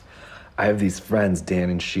I have these friends, Dan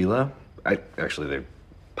and Sheila. They're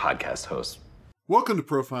podcast hosts. Welcome to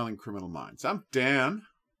Profiling Criminal Minds. I'm Dan.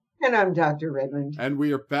 And I'm Dr. Redmond. And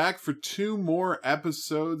we are back for 2 more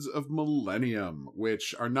episodes of Millennium,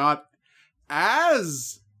 which are not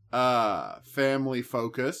as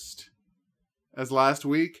family-focused as last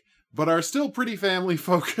week, but are still pretty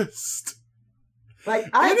family-focused.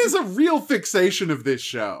 It is a real fixation of this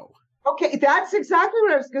show. Okay, that's exactly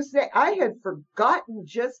what I was going to say. I had forgotten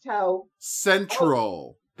just how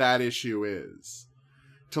central that issue is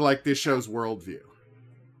to, like, this show's worldview.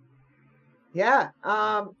 Yeah.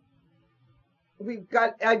 We've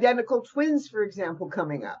got identical twins, for example,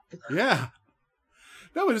 coming up. Yeah.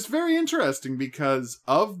 No, it's very interesting because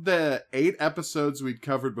of the 8 episodes we'd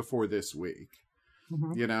covered before this week,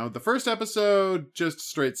 you know, the first episode, just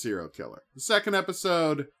straight serial killer. The second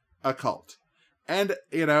episode, a cult. And,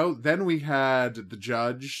 you know, then we had The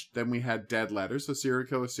Judge, then we had Dead Letters, so serial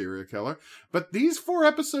killer. But these 4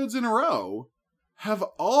 episodes in a row have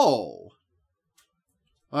all,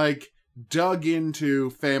 like, dug into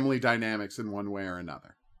family dynamics in one way or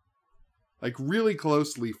another. Like, really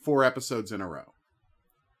closely, 4 episodes in a row.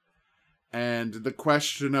 And the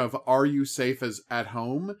question of, are you safe as at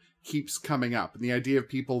home, keeps coming up. And the idea of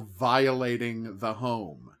people violating the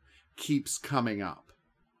home keeps coming up.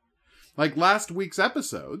 Like, last week's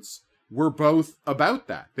episodes were both about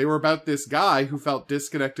that. They were about this guy who felt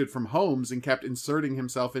disconnected from homes and kept inserting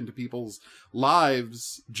himself into people's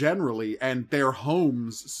lives generally, and their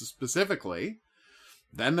homes specifically.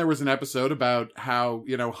 Then there was an episode about how,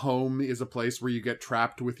 you know, home is a place where you get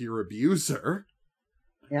trapped with your abuser.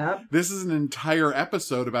 Yeah. This is an entire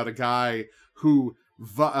episode about a guy who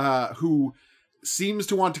seems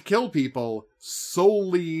to want to kill people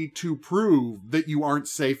solely to prove that you aren't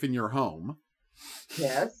safe in your home.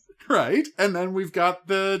 Yes. Right? And then we've got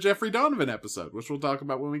the Jeffrey Donovan episode, which we'll talk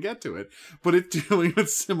about when we get to it. But it's dealing with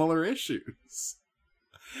similar issues.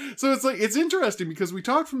 So it's like, it's interesting because we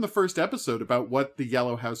talked from the first episode about what the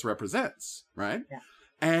Yellow House represents, right? Yeah.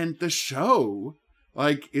 And the show,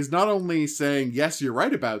 like, is not only saying, yes, you're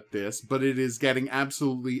right about this, but it is getting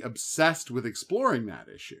absolutely obsessed with exploring that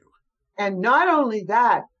issue. And not only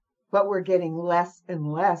that, but we're getting less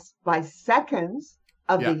and less by seconds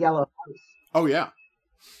of the Yellow House. Oh, yeah.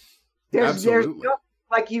 There's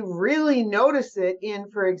like, you really notice it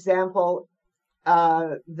in, for example,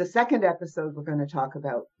 the second episode we're going to talk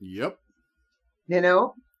about. Yep. You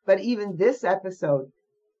know, but even this episode,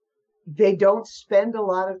 they don't spend a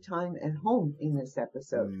lot of time at home in this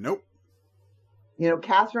episode. Nope. You know,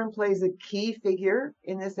 Catherine plays a key figure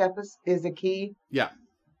in this episode, has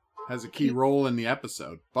a key role in the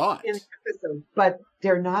episode, but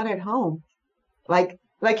they're not at home. Like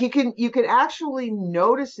you can actually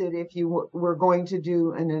notice it if you were going to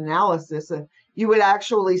do an analysis. You would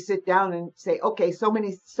actually sit down and say, okay, so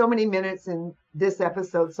many minutes in this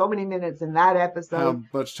episode, so many minutes in that episode. How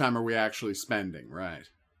much time are we actually spending, right?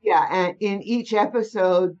 Yeah, and in each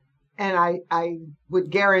episode, and I would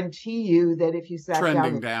guarantee you that if you sat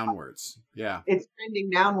trending downwards, it's trending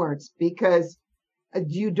downwards because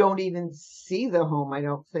you don't even see the home, I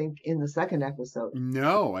don't think, in the second episode.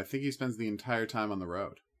 No, I think he spends the entire time on the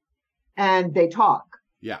road. And they talk.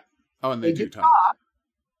 Yeah. Oh, and they do talk.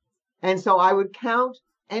 And so I would count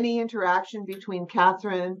any interaction between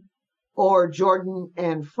Catherine or Jordan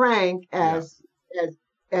and Frank as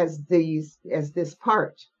this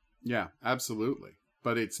part. Yeah, absolutely.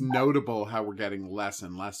 But it's notable how we're getting less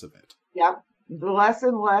and less of it. Yeah, less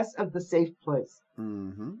and less of the safe place.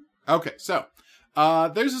 Mm-hmm. Okay, so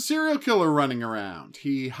there's a serial killer running around.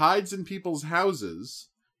 He hides in people's houses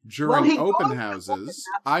during open houses.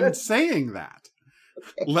 I'm saying that.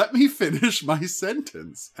 Okay. Let me finish my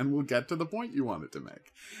sentence, and we'll get to the point you wanted to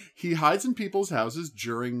make. He hides in people's houses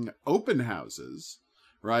during open houses,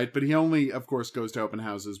 right? But he only, of course, goes to open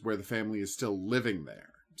houses where the family is still living there.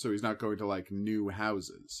 So he's not going to, like, new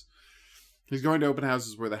houses. He's going to open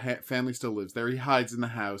houses where the family still lives there. He hides in the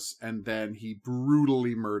house, and then he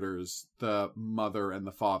brutally murders the mother and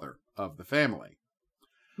the father of the family.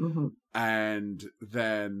 Mm-hmm. And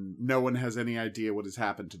then no one has any idea what has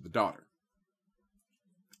happened to the daughter.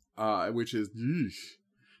 Which is... Eesh.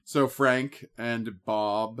 So Frank and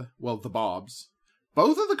Bob, well, the Bobs,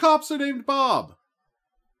 both of the cops are named Bob.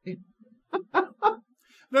 I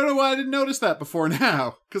don't know why I didn't notice that before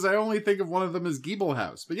now, because I only think of one of them as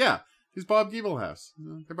Giebelhaus. But yeah, he's Bob Giebelhaus.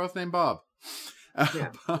 They're both named Bob.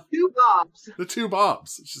 Yeah. 2 Bobs. The 2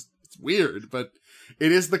 Bobs. It's weird, but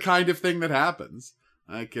it is the kind of thing that happens.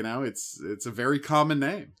 Like, you know, it's a very common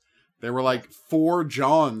name. There were like 4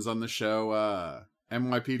 Johns on the show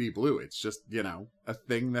NYPD Blue. It's just, you know, a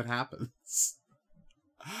thing that happens.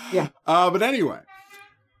 Yeah. But anyway,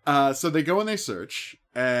 so they go and they search,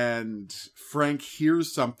 and Frank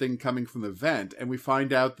hears something coming from the vent, and we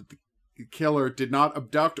find out that the killer did not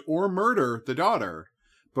abduct or murder the daughter,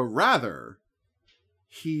 but rather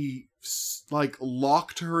he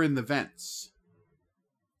locked her in the vents,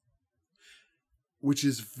 which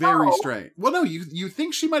is very strange. Well, no, you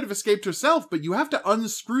think she might have escaped herself, but you have to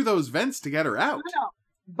unscrew those vents to get her out. No.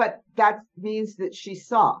 But that means that she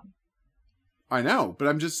saw. I know, but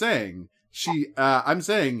I'm just saying I'm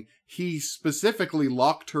saying he specifically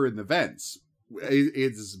locked her in the vents.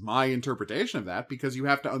 It's my interpretation of that, because you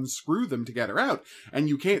have to unscrew them to get her out, and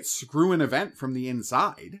you can't screw an event from the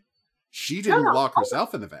inside. She didn't lock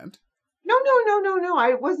herself in the vent. No.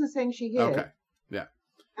 I wasn't saying she hid. Okay. Yeah.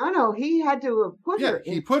 No. He had to have put her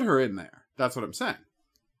in. He put her in there. That's what I'm saying.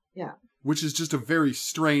 Yeah. Which is just a very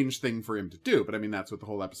strange thing for him to do, but I mean, that's what the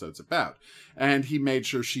whole episode's about. And he made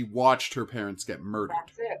sure she watched her parents get murdered.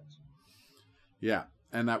 That's it. Yeah.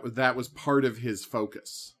 And that was part of his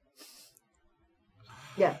focus.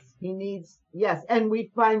 Yes, yes. And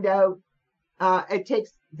we find out it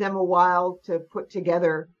takes them a while to put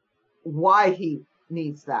together why he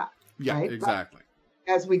needs that. Yeah, right? exactly.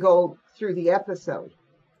 But as we go through the episode,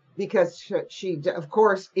 because she, of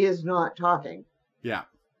course, is not talking. Yeah.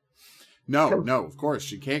 No, of course,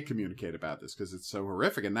 she can't communicate about this because it's so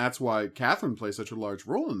horrific. And that's why Catherine plays such a large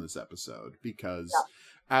role in this episode, because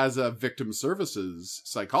as a victim services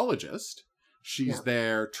psychologist, she's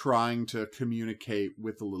there trying to communicate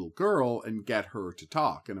with the little girl and get her to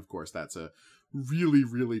talk. And of course, that's a really,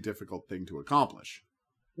 really difficult thing to accomplish.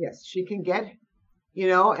 Yes, she can get,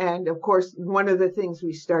 and of course, one of the things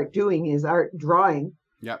we start doing is drawing.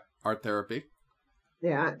 Yep, art therapy.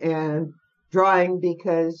 Yeah, and drawing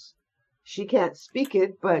because she can't speak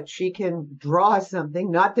it, but she can draw something.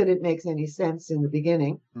 Not that it makes any sense in the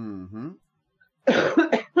beginning. Mm-hmm.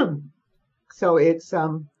 So it's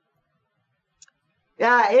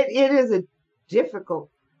it is a difficult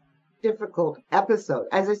episode.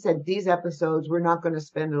 As I said, these episodes, we're not going to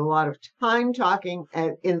spend a lot of time talking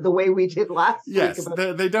in the way we did last week. Yes,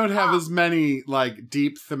 they don't have as many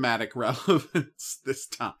deep thematic relevance this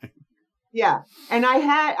time. Yeah, and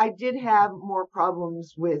I did have more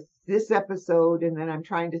problems with this episode, and then I'm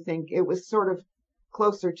trying to think. It was sort of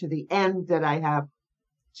closer to the end that I have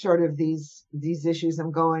sort of these issues.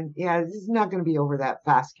 I'm going, this is not going to be over that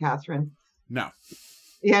fast, Catherine. No.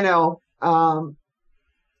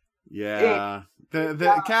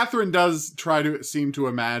 Catherine does try to seem to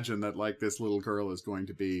imagine that this little girl is going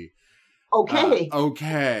to be okay.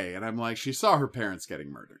 Okay. And I'm like, she saw her parents getting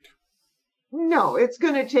murdered. No, it's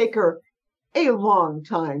going to take her a long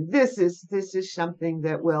time. This is something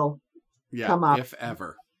that will come up. If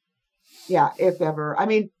ever. Yeah, if ever. I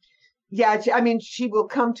mean, she will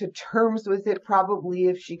come to terms with it probably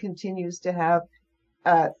if she continues to have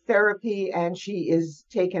therapy and she is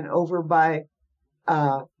taken over by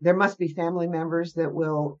there must be family members that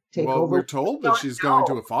will take over. Well, we're told that she's going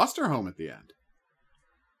to a foster home at the end.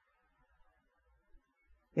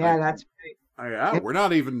 Yeah, that's right. Yeah, we're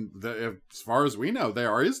not even, as far as we know,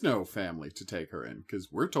 there is no family to take her in, because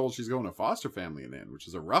we're told she's going to foster family in, which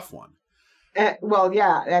is a rough one. Well,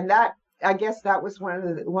 yeah, and that, I guess that was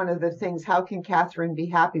one of the things. How can Catherine be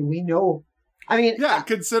happy? We know. I mean, yeah,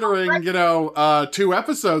 considering 2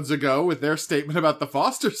 episodes ago with their statement about the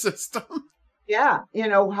foster system. Yeah,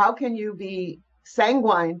 how can you be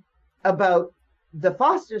sanguine about the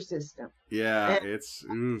foster system? Yeah, it's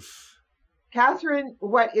oof. Catherine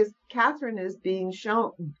is being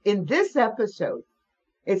shown in this episode.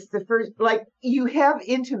 It's the first, you have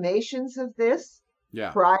intimations of this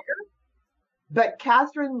prior, but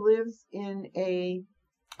Catherine lives in a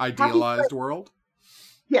idealized world.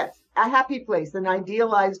 Yes, a happy place, an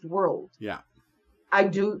idealized world. Yeah. I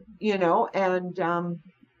do, and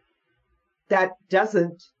that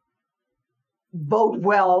doesn't bode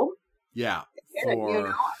well. Yeah.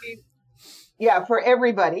 For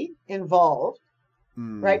everybody involved,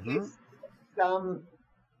 right?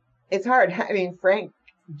 It's hard. I mean, Frank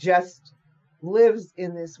just lives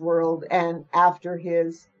in this world, and after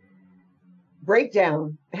his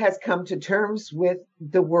breakdown has come to terms with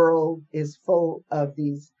the world is full of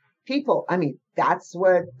these people. I mean, that's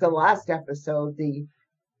what the last episode,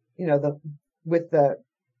 with the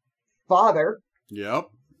father.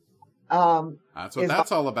 Yep. That's what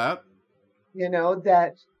that's all about.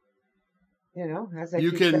 As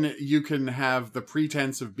you can have the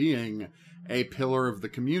pretense of being a pillar of the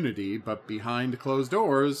community, but behind closed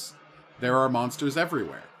doors, there are monsters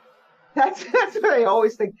everywhere. That's what I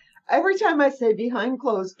always think. Every time I say behind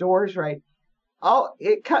closed doors, right?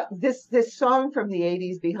 This song from the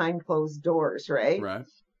 80s, Behind Closed Doors, right? Right.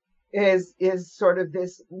 is sort of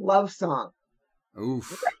this love song.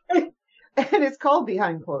 Oof. And it's called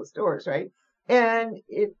Behind Closed Doors, right? And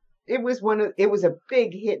it was a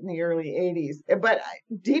big hit in the early 80s. But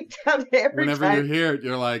deep down, Whenever time, you hear it,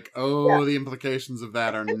 you're like, oh, yeah. The implications of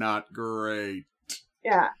that are not great.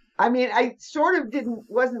 Yeah. I mean, I sort of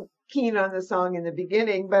wasn't keen on the song in the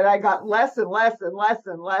beginning, but I got less and less and less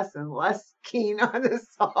and less and less keen on the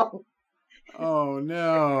song. Oh,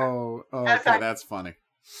 no. Okay, that's funny.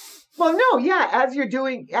 Well, no, yeah. As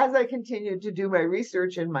I continued to do my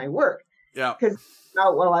research and my work, Yeah. because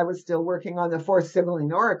while I was still working on the fourth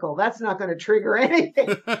sibling oracle, that's not going to trigger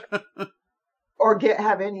anything or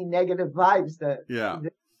have any negative vibes that.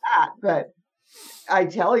 But I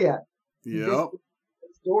tell you, yep.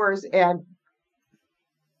 Doors, and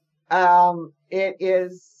it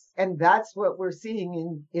is, and that's what we're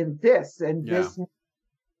seeing in this, and this.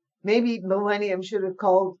 Maybe Millennium should have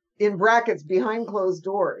called, in brackets, Behind Closed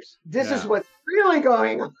Doors. This is what's really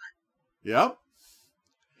going on. Yep.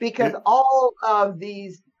 Because all of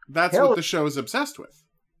these... That's what the show is obsessed with.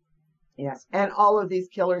 Yes. And all of these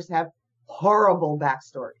killers have horrible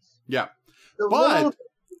backstories. Yeah. But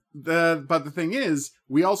the thing is,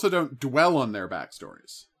 we also don't dwell on their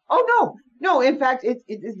backstories. Oh, no. No, in fact, it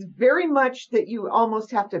is very much that you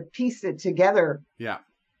almost have to piece it together. Yeah.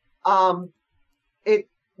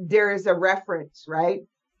 There is a reference, right?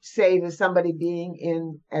 Say to somebody being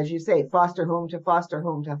in, as you say, foster home to foster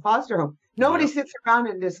home to foster home. Nobody sits around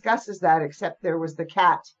and discusses that, except there was the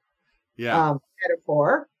cat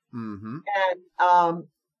metaphor. Mm-hmm. And,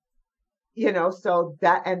 so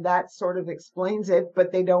that sort of explains it,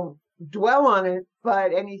 but they don't dwell on it.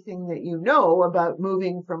 But anything that you know about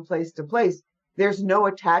moving from place to place, there's no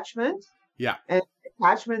attachment. Yeah. And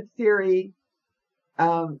attachment theory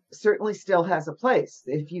certainly still has a place.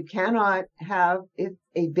 If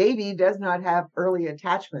a baby does not have early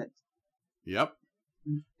attachment. Yep.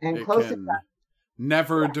 And it close can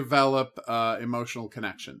never develop emotional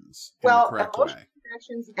connections in the correct way.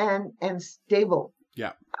 Connections and stable.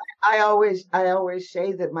 Yeah. I always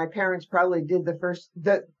say that my parents probably did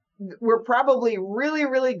we're probably really,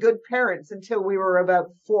 really good parents until we were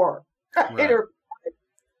about 4. Right?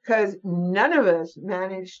 Because none of us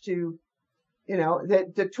managed to,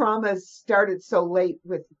 that the trauma started so late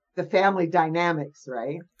with the family dynamics,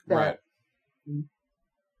 right? That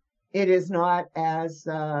it is not as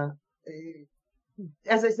I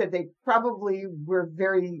said, they probably were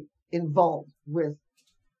very involved with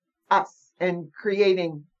us and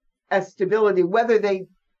creating a stability, whether they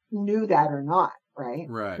knew that or not, right?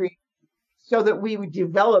 Right. So that we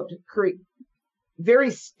developed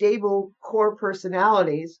very stable core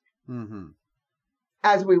personalities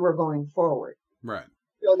as we were going forward. Right.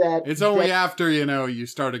 So that it's only after, you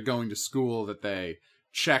started going to school that they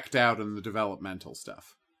checked out on the developmental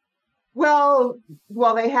stuff. Well,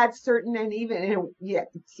 they had certain, and even,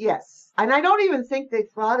 yes. And I don't even think they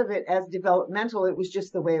thought of it as developmental. It was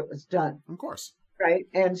just the way it was done. Of course. Right.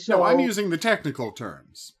 And so. No, I'm using the technical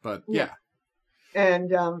terms, but yeah.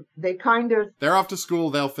 And they kind of. They're off to school.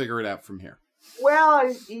 They'll figure it out from here.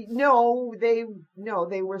 Well, they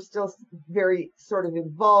were still very sort of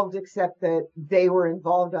involved, except that they were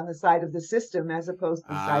involved on the side of the system as opposed to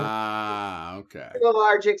the side okay. to a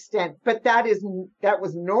large extent. But that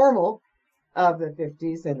was normal of the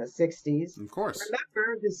 50s and the 60s. Of course.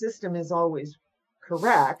 Remember, the system is always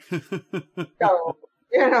correct. So,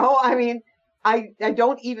 I mean, I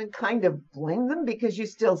don't even kind of blame them because you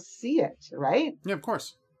still see it, right? Yeah, of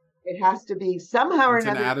course. It has to be somehow or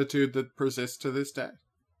another. It's an attitude that persists to this day.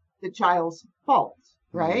 The child's fault,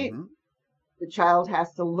 right? Mm-hmm. The child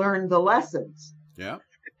has to learn the lessons. Yeah.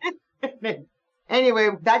 Anyway,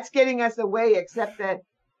 that's getting us away, except that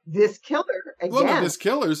this killer, again. Well, no, this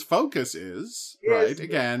killer's focus is right,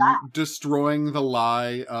 again, destroying the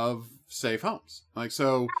lie of safe homes. Like,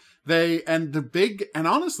 so and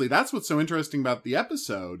honestly, that's what's so interesting about the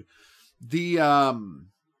episode.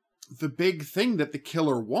 The big thing that the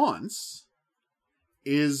killer wants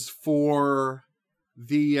is for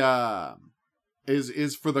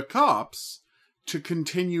is for the cops to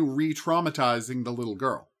continue re-traumatizing the little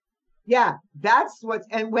girl. Yeah,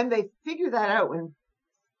 and when they figure that out, when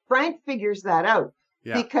Frank figures that out,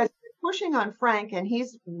 because they're pushing on Frank and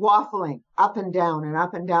he's waffling up and down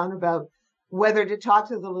about whether to talk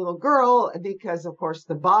to the little girl, because of course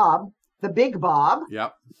the big Bob,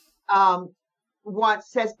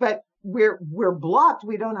 says, but we're blocked.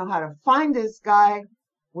 We don't know how to find this guy.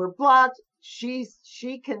 We're blocked. She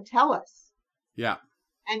can tell us. Yeah.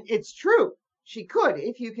 And it's true. She could,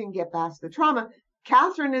 if you can get past the trauma.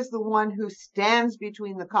 Catherine is the one who stands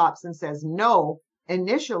between the cops and says no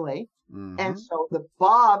initially. And so Big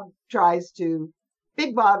Bob tries to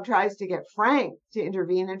get Frank to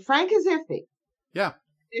intervene, and Frank is iffy. Yeah.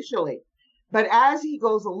 Initially. But as he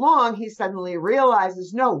goes along, he suddenly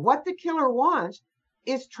realizes, no, what the killer wants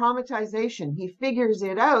is traumatization. He figures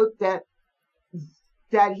it out that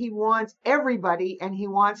he wants everybody, and he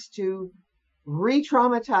wants to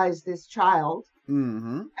re-traumatize this child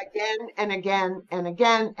again and again and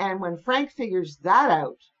again. And when Frank figures that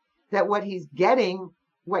out, that what he's getting,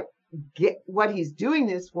 what he's doing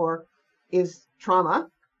this for is trauma,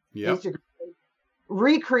 is to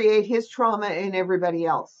recreate his trauma in everybody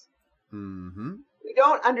else. We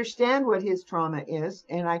don't understand what his trauma is,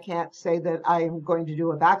 and I can't say that I am going to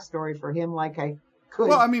do a backstory for him like I could.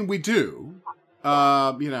 Well, I mean, we do.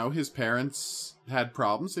 His parents had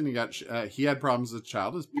problems, and he had problems as a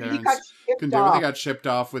child. His parents couldn't do it. They got shipped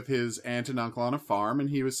off with his aunt and uncle on a farm, and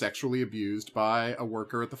he was sexually abused by a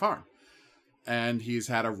worker at the farm. And he's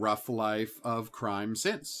had a rough life of crime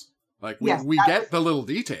since. Like, we get the little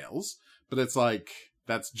details, but it's like,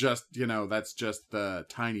 that's just the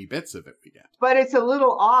tiny bits of it we get. But it's a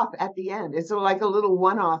little off at the end. It's like a little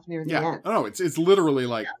one-off near the end. Oh, no, it's literally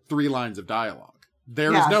like 3 lines of dialogue.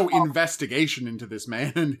 There is no investigation into this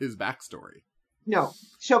man and his backstory. No.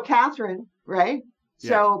 So Catherine, right? Yeah.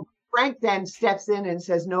 So Frank then steps in and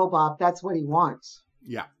says, no, Bob, that's what he wants.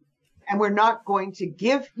 Yeah. And we're not going to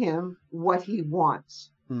give him what he wants.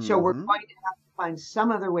 So we're going to have to find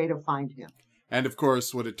some other way to find him. And of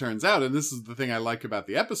course, what it turns out, and this is the thing I like about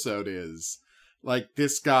the episode, is like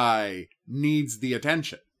this guy needs the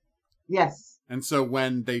attention. Yes. And so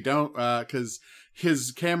when they don't, because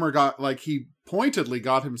his camera got, like, he pointedly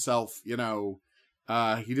got himself, he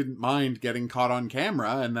didn't mind getting caught on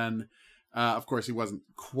camera. And then, of course, he wasn't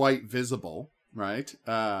quite visible, right?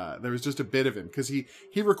 There was just a bit of him, because he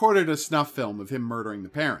recorded a snuff film of him murdering the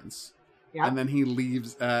parents. Yep. And then he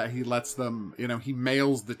leaves, he lets them, he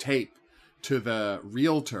mails the tape to the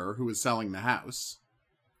realtor who was selling the house,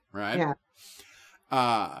 right? Yeah.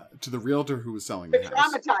 To the realtor who was selling the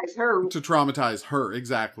house. To traumatize her,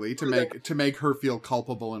 exactly. To make her feel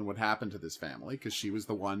culpable in what happened to this family, because she was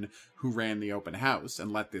the one who ran the open house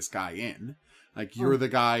and let this guy in. Like, you're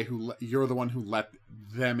you're the one who let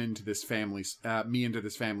them into this family, me into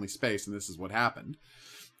this family space, and this is what happened.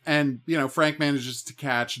 And, Frank manages to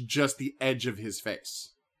catch just the edge of his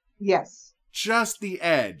face. Yes. Just the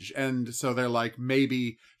edge. And so they're like,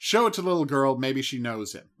 maybe show it to the little girl. Maybe she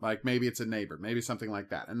knows him. Like, maybe it's a neighbor. Maybe something like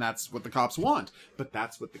that. And that's what the cops want. But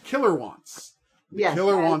that's what the killer wants. The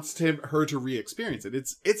killer wants her to re-experience it.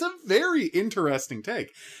 It's a very interesting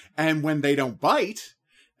take. And when they don't bite,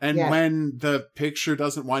 and when the picture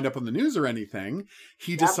doesn't wind up on the news or anything,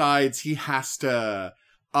 he decides he has to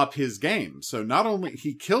up his game. So not only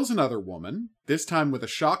he kills another woman, this time with a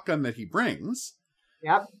shotgun that he brings.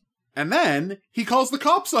 Yep. And then he calls the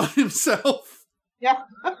cops on himself. Yeah.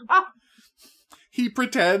 He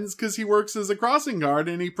pretends, because he works as a crossing guard,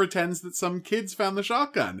 and he pretends that some kids found the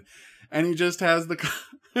shotgun. And he just has the...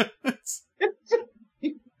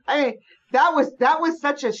 that was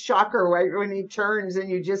such a shocker when he turns and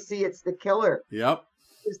you just see it's the killer. Yep.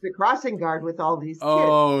 It's the crossing guard with all these kids.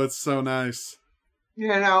 Oh, it's so nice.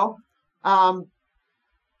 It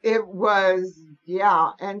was,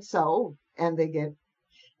 and they get...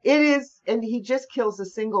 It is, and he just kills a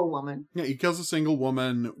single woman. Yeah, he kills a single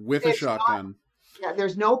woman with a shotgun.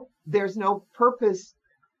 There's no purpose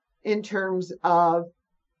in terms of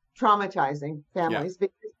traumatizing families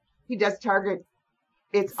because he does target.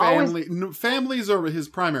 It's families are his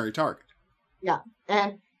primary target. Yeah,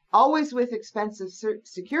 and always with expensive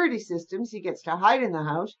security systems, he gets to hide in the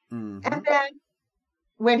house, and then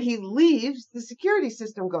when he leaves, the security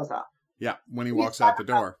system goes off. Yeah, when he walks out the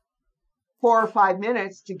door. 4 or 5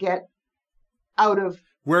 minutes to get out of.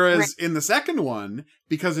 Whereas in the second one,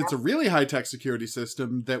 because it's a really high-tech security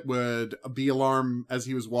system that would be alarm as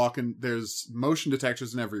he was walking, there's motion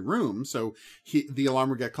detectors in every room, so the alarm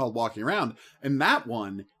would get called walking around. In that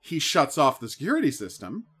one, he shuts off the security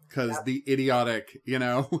system, because the idiotic,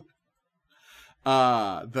 the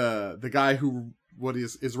guy who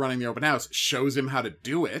is running the open house shows him how to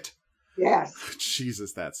do it. Yes.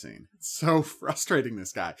 Jesus, that scene. It's so frustrating,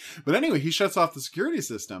 this guy. But anyway, he shuts off the security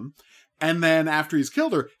system, and then after he's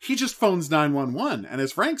killed her, he just phones 911. And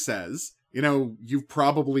as Frank says, you've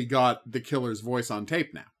probably got the killer's voice on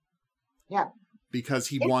tape now. Yeah. Because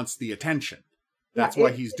he wants the attention. That's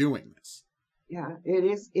why he's doing this. Yeah, it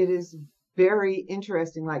is very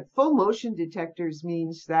interesting. Like, full motion detectors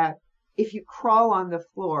means that if you crawl on the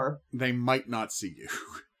floor, they might not see you.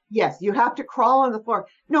 Yes, you have to crawl on the floor.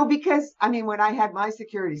 No, because when I had my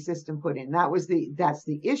security system put in, that's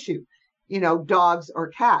the issue. dogs or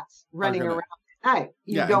cats running around at night.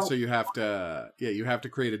 And so you have to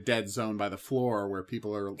create a dead zone by the floor where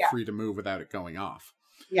people are free to move without it going off.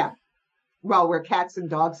 Yeah. Well, where cats and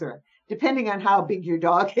dogs are, depending on how big your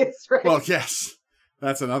dog is, right? Well, yes.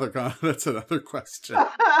 That's another question.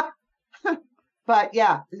 But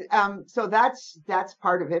yeah, so that's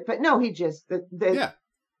part of it. But no, he just the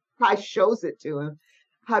guy shows it to him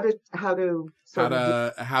how to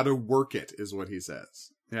work it is what he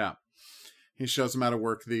says. Yeah, he shows him how to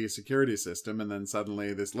work the security system, and then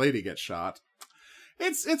suddenly this lady gets shot.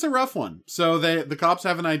 It's a rough one. So the cops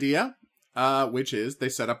have an idea, which is they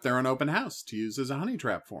set up their own open house to use as a honey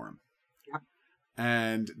trap for him. Yeah.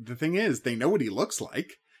 And the thing is, they know what he looks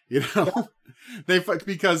like. Because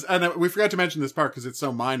we forgot to mention this part because it's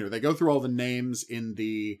so minor. They go through all the names in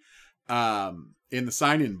the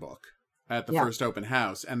sign-in book at the first open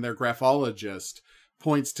house, and their graphologist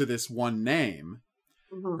points to this one name,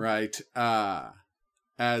 right,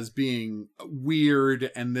 as being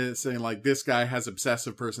weird, and saying like, this guy has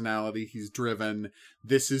obsessive personality. He's driven.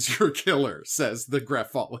 This is your killer, says the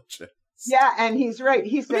graphologist. Yeah, and he's right.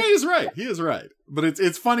 He says he's right. He is right. But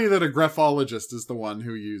it's funny that a graphologist is the one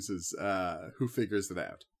who who figures it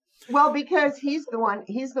out. Well, because he's the one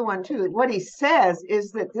too. What he says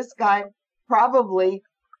is that this guy probably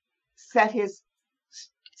set his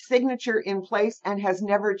signature in place and has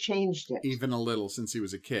never changed it. Even a little since he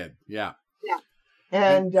was a kid. Yeah. Yeah.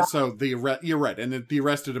 And so you're right. And the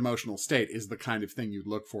arrested emotional state is the kind of thing you'd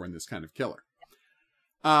look for in this kind of killer.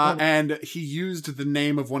 And he used the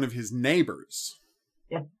name of one of his neighbors.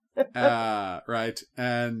 Yeah. Right.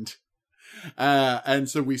 And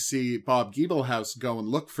so we see Bob Giebelhaus go and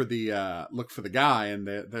look for the guy, and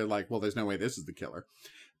they're like, well, there's no way this is the killer.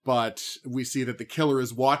 But we see that the killer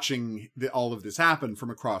is watching all of this happen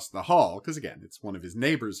from across the hall, because again, it's one of his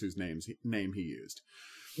neighbors whose name he used.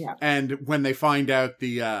 Yeah. And when they find out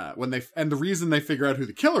the reason they figure out who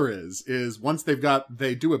the killer is once they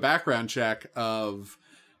do a background check of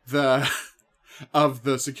the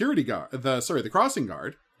security guard, the crossing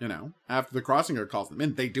guard, after the crossing guard calls them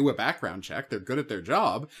in, they do a background check. They're good at their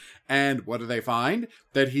job. And what do they find?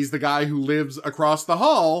 That he's the guy who lives across the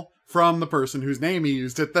hall from the person whose name he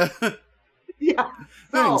used at the thing.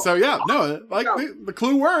 So the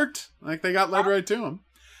clue worked. Like, they got led right to him.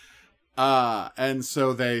 And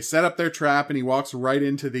so they set up their trap, and he walks right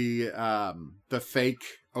into the fake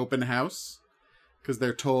open house, because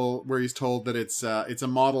he's told that it's a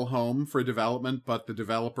model home for development, but the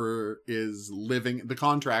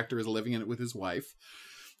contractor is living in it with his wife.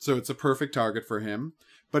 So it's a perfect target for him.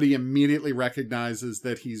 But he immediately recognizes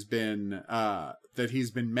that he's been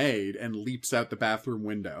made, and leaps out the bathroom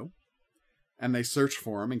window. And they search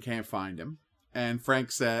for him and can't find him. And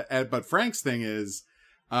Frank's thing is,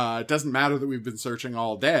 it doesn't matter that we've been searching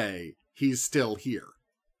all day. He's still here.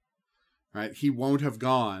 Right? He won't have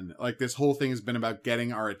gone. Like, this whole thing has been about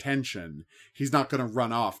getting our attention. He's not going to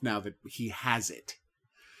run off now that he has it.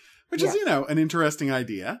 Which is, an interesting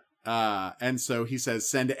idea. And so he says,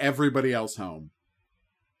 send everybody else home.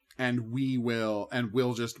 And we'll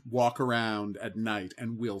just walk around at night,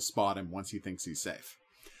 and we'll spot him once he thinks he's safe.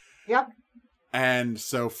 Yep. And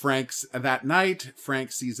so that night,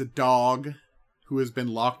 Frank sees a dog who has been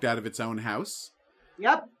locked out of its own house.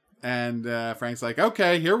 Yep. And Frank's like,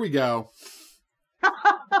 okay, here we go.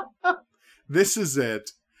 This is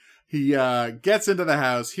it. He gets into the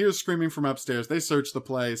house, hears screaming from upstairs. They search the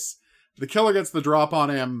place. The killer gets the drop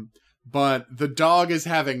on him, but the dog is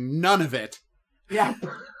having none of it. Yeah.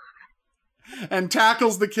 And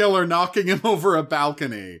tackles the killer, knocking him over a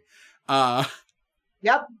balcony.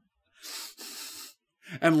 Yep.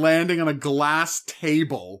 And landing on a glass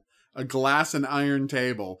and iron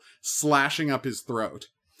table, slashing up his throat.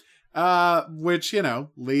 Which,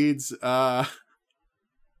 leads Bob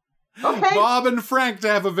and Frank to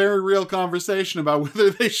have a very real conversation about whether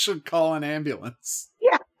they should call an ambulance.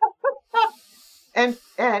 Yeah. And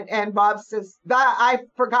Bob says, I've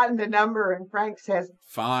forgotten the number, and Frank says,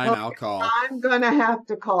 fine, I'll call. I'm gonna have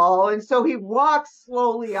to call. And so he walks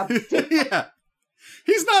slowly up. Yeah.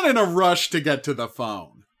 He's not in a rush to get to the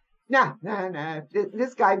phone. No.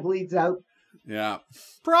 This guy bleeds out. Yeah.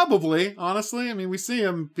 Probably, honestly. I mean, we see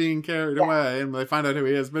him being carried away, and they find out who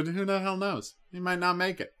he is, but who the hell knows? He might not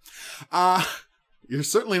make it. You're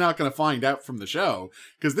certainly not going to find out from the show,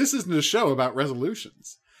 because this isn't a show about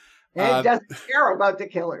resolutions. It doesn't care about the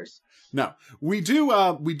killers. No. We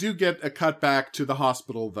do get a cut back to the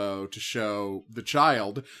hospital, though, to show the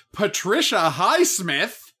child, Patricia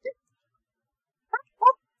Highsmith.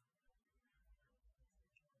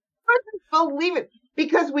 I couldn't believe it.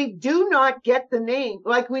 because we do not get the name.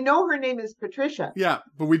 Like, we know her name is Patricia. Yeah,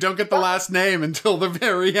 but we don't get the last name until the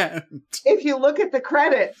very end. If you look at the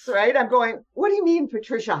credits, right, I'm going, what do you mean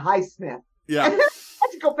Patricia Highsmith? Yeah. And then I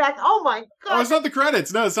had to go back. Oh my God. Oh, it's not the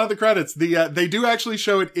credits. No, it's not the credits. They do actually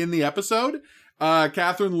show it in the episode.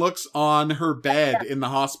 Catherine looks on her bed in the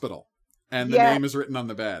hospital, and the name is written on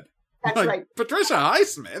the bed. That's like, right. Patricia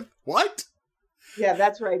Highsmith? What? Yeah,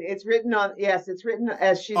 that's right. It's written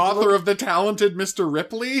as she's Author of The Talented Mr.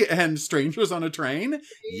 Ripley and Strangers on a Train?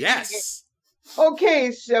 Yes.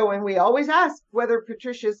 Okay, so, and we always ask whether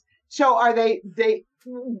Patricia's, so are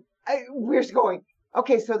we're going,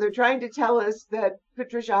 okay, so they're trying to tell us that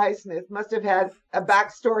Patricia Highsmith must have had a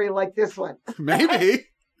backstory like this one. Maybe.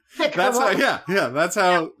 That's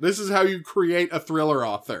how, this is how you create a thriller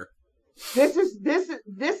author. This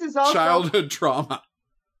is also childhood trauma.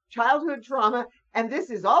 And this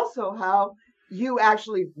is also how you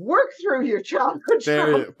actually work through your childhood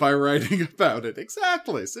trauma. By writing about it.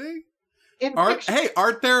 Exactly. See? Art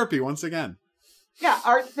therapy once again. Yeah,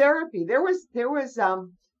 art therapy. There was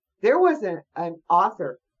an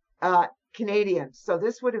author, Canadian. So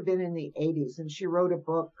this would have been in the 80s, and she wrote a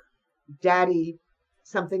book, Daddy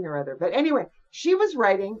something or other. But anyway, she was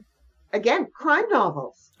writing, again, crime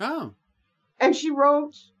novels. Oh. And she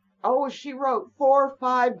wrote 4 or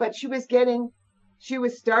 5, but she was starting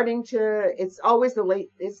to, it's always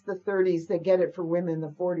it's the 30s. They get it for women,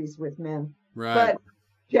 the 40s with men. Right. But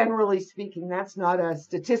generally speaking, that's not a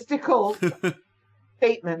statistical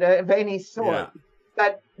statement of any sort. Yeah.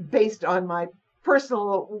 But based on my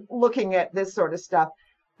personal looking at this sort of stuff,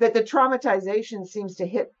 that the traumatization seems to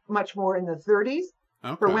hit much more in the 30s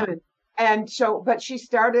for women. And so, but she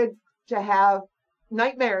started to have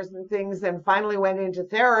nightmares and things, and finally went into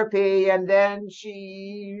therapy, and then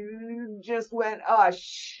she just went, oh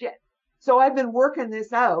shit. So I've been working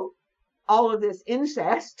this out, all of this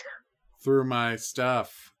incest through my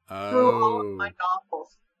stuff. Through all of my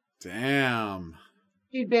novels. Damn.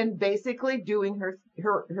 She'd been basically doing her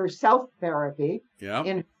self therapy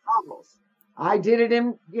in novels. I did it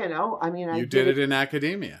in, you did it in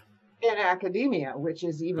academia. In academia, which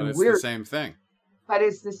is even but it's weird. The same thing. But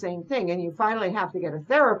it's the same thing. And you finally have to get a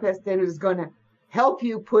therapist that is going to help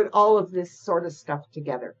you put all of this sort of stuff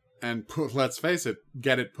together. And let's face it,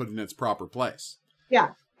 get it put in its proper place.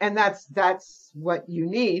 Yeah. And that's what you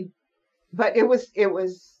need. But it was,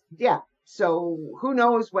 So who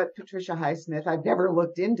knows what Patricia Highsmith, I've never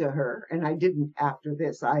looked into her, and I didn't after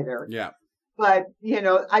this either. Yeah. But,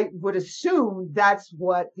 I would assume that's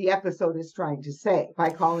what the episode is trying to say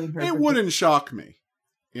by calling her. It wouldn't shock me.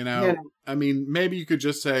 I mean, maybe you could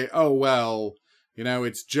just say, oh, well,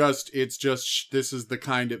 it's just, this is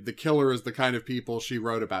the killer is the kind of people she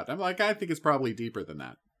wrote about. I'm like, I think it's probably deeper than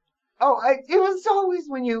that. Oh, it was always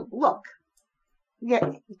when you look.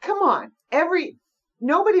 Yeah, come on.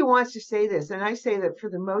 Nobody wants to say this. And I say that for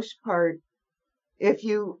the most part, if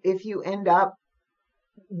you end up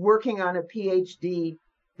working on a PhD,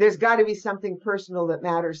 there's got to be something personal that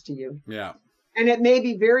matters to you. Yeah. And it may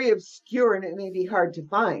be very obscure and it may be hard to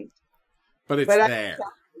find. But it's there.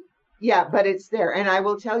 But it's there. And I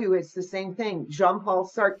will tell you, it's the same thing. Jean-Paul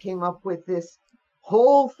Sartre came up with this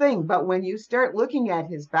whole thing. But when you start looking at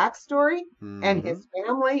his backstory and his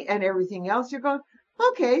family and everything else, you're going,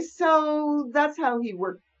 okay, so that's how he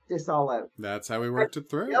worked this all out. That's how he worked it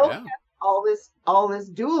through. Yeah. All this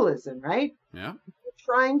dualism, right? Yeah. You're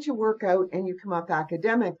trying to work out, and you come up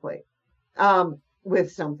academically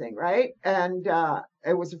with something, right? And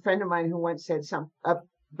it was a friend of mine who once said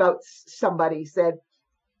somebody said,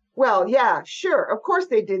 well, yeah, sure, of course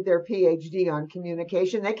they did their PhD on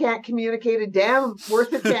communication. They can't communicate a damn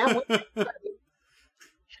worth of damn.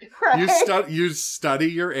 Right? You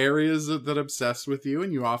study your areas that obsess with you,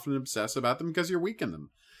 and you often obsess about them because you're weak in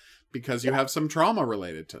them, because you have some trauma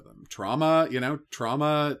related to them.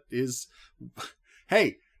 Trauma is,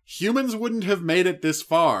 hey, humans wouldn't have made it this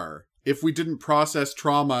far if we didn't process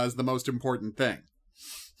trauma as the most important thing.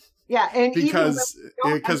 Yeah, and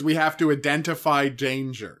because we have to identify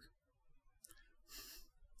danger.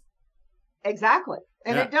 Exactly.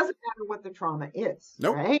 And it doesn't matter what the trauma is.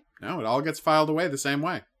 Nope. Right? No, it all gets filed away the same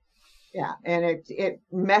way. Yeah, and it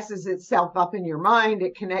messes itself up in your mind.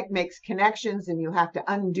 It makes connections, and you have to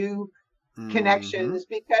undo connections,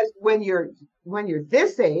 because when you're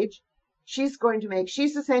this age, she's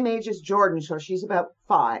the same age as Jordan, so she's about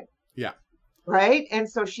 5. Yeah. Right? And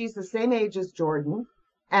so she's the same age as Jordan,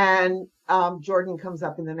 and Jordan comes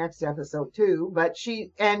up in the next episode too, but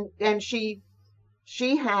she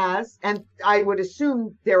has, and I would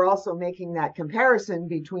assume they're also making that comparison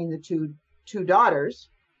between the two daughters,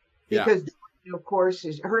 because of course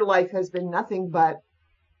her life has been nothing but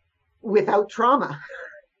without trauma,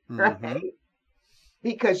 right? Mm-hmm.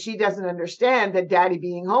 Because she doesn't understand that daddy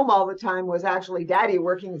being home all the time was actually daddy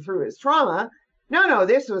working through his trauma. No,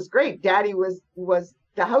 this was great. Daddy was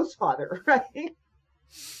the house father, right?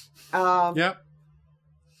 Yep.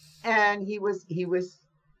 And he was,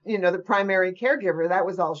 the primary caregiver. That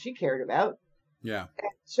was all she cared about. Yeah.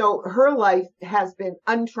 So her life has been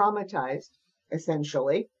untraumatized,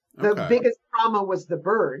 essentially. The biggest trauma was the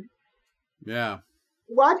bird. Yeah.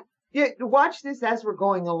 Watch this as we're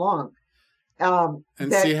going along.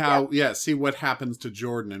 And see what happens to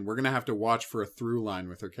Jordan. And we're going to have to watch for a through line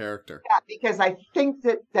with her character. Yeah, because I think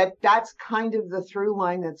that's kind of the through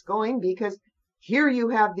line that's going, because here you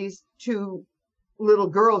have these two little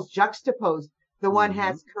girls juxtaposed. The one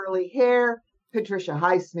has curly hair. Patricia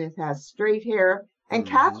Highsmith has straight hair. And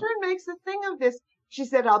Catherine makes a thing of this. She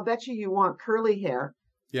said, I'll bet you want curly hair.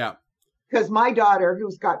 Yeah. Because my daughter,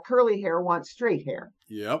 who's got curly hair, wants straight hair.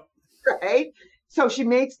 Yep. Right? So she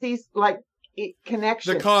makes these,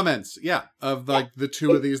 connections. The comments, of, the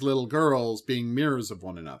two of these little girls being mirrors of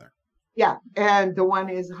one another. Yeah. And the one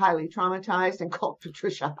is highly traumatized and called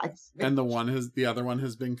Patricia Highsmith. And the other one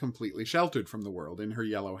has been completely sheltered from the world in her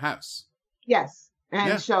yellow house. Yes.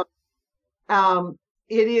 And so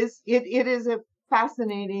it is a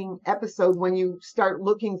fascinating episode when you start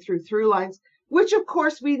looking through lines, which of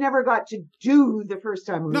course we never got to do the first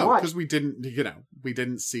time we watched. No, because we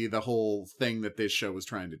didn't see the whole thing that this show was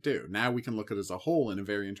trying to do. Now we can look at it as a whole in a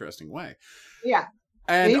very interesting way. Yeah.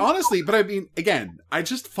 And honestly, but I mean, again, I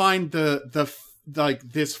just find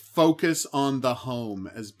this focus on the home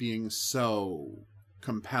as being so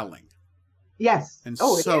compelling. Yes. And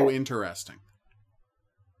so interesting.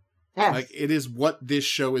 Yes. It is what this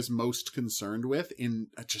show is most concerned with in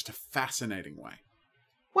just a fascinating way.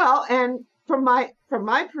 Well, and from my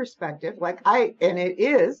perspective, and it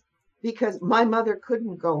is because my mother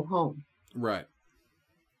couldn't go home. Right.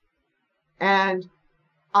 And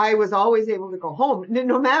I was always able to go home.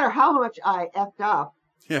 No matter how much I effed up.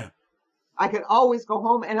 Yeah. I could always go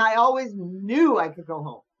home, and I always knew I could go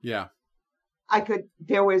home. Yeah.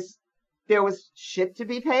 There was shit to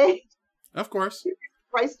be paid. Of course.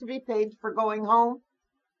 Price to be paid for going home.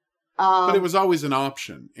 But it was always an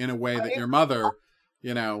option in a way that your mother,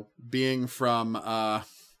 being from,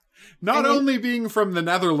 not only being from the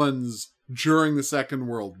Netherlands during the Second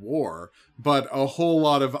World War, but a whole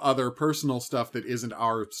lot of other personal stuff that isn't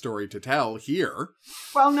our story to tell here.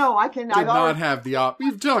 Well, no,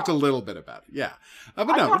 we've talked a little bit about it, yeah. But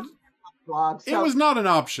no, blog, it was not an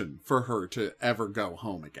option for her to ever go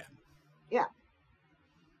home again. Yeah.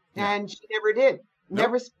 And she never did. Nope.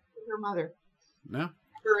 Never spoke to her mother. No.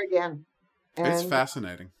 Never again. It's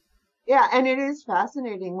fascinating. Yeah, and it is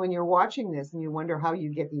fascinating when you're watching this and you wonder how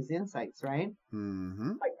you get these insights, right?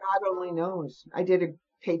 Mm-hmm. God only knows. I did a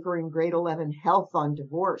paper in grade 11, health on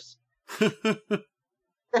divorce. That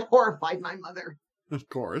horrified my mother. Of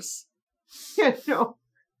course.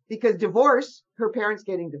 Because divorce, her parents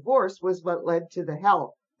getting divorced, was what led to the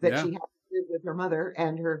hell that she had to live with her mother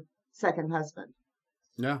and her second husband.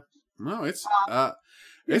 Yeah. No, it's an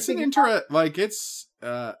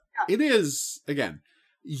it is, again,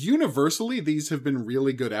 universally, these have been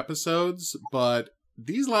really good episodes, but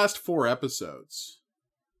these last 4 episodes,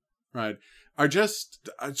 right, are just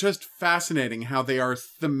fascinating how they are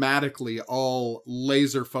thematically all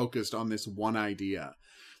laser focused on this one idea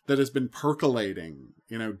that has been percolating,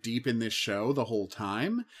 deep in this show the whole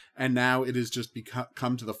time. And now it has just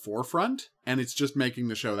come to the forefront, and it's just making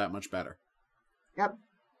the show that much better. Yep.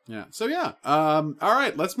 Yeah. So yeah. All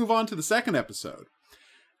right. Let's move on to the second episode.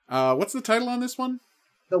 What's the title on this one?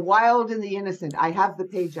 The Wild and the Innocent. I have the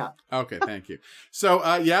page up. Okay. Thank you. So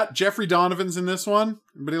Jeffrey Donovan's in this one.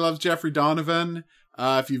 Everybody loves Jeffrey Donovan.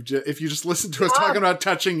 If you just listened to us talking about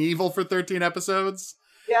Touching Evil for 13 episodes.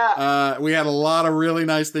 Yeah. We had a lot of really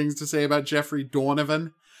nice things to say about Jeffrey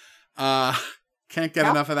Donovan. Can't get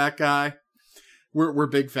enough of that guy. We're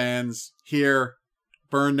big fans here.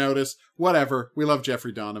 Burn Notice, whatever. We love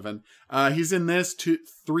Jeffrey Donovan. He's in this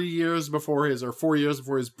 4 years before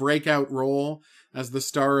his breakout role as the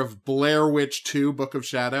star of Blair Witch 2: Book of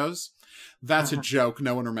Shadows. That's a joke.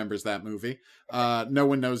 No one remembers that movie. No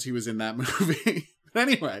one knows he was in that movie.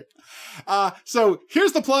 Anyway, so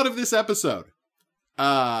here's the plot of this episode.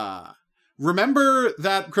 Remember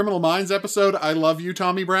that Criminal Minds episode, I Love You,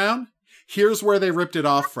 Tommy Brown? Here's where they ripped it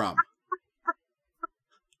off from.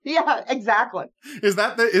 Yeah, exactly. Is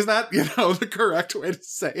that the correct way to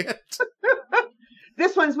say it?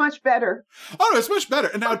 This one's much better. Oh, no, it's much better.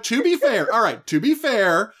 And now, to be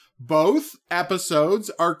fair, both episodes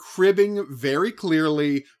are cribbing very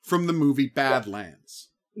clearly from the movie Badlands.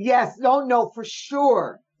 Yes. No, for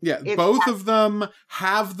sure. Yeah, both of them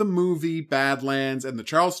have the movie Badlands and the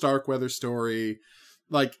Charles Starkweather story,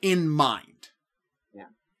 like, in mind. Yeah.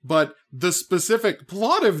 But the specific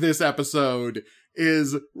plot of this episode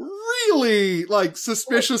is really, like,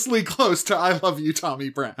 suspiciously close to I Love You, Tommy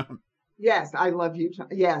Brown. Yes, I love you.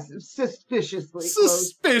 Yes, suspiciously close.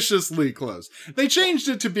 Suspiciously close. They changed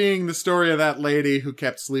it to being the story of that lady who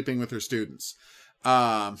kept sleeping with her students.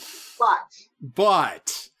 But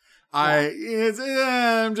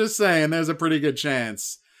I'm just saying, there's a pretty good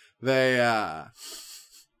chance they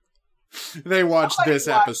watched this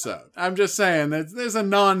episode. I'm just saying that there's a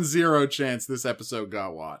non-zero chance this episode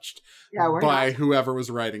got watched by whoever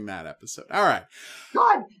was writing that episode. All right.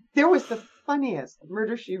 God, there was the funniest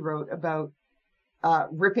Murder, She Wrote about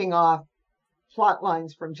ripping off plot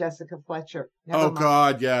lines from Jessica Fletcher.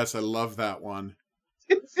 God, yes, I love that one.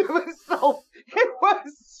 It was so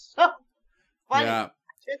funny. Yeah. I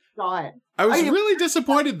just saw it. I was really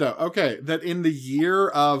disappointed, though. Okay, that in the year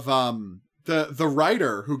of the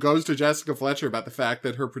writer who goes to Jessica Fletcher about the fact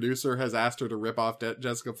that her producer has asked her to rip off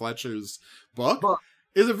Jessica Fletcher's book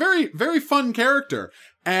is a very, very fun character.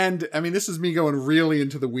 And, I mean, this is me going really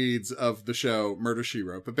into the weeds of the show Murder, She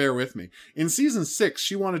Wrote, but bear with me. In season 6,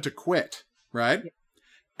 she wanted to quit, right? Yeah.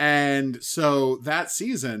 And so that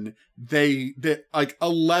season, they like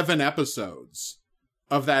 11 episodes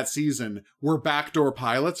of that season were backdoor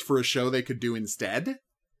pilots for a show they could do instead.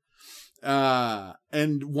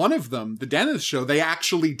 And one of them, the Dennis show, they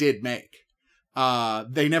actually did make.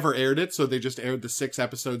 They never aired it, so they just aired the 6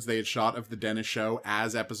 episodes they had shot of the Dennis show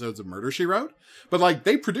as episodes of Murder, She Wrote. But, like,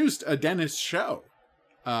 they produced a Dennis show.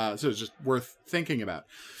 So it's just worth thinking about.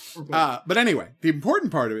 Okay. But anyway, the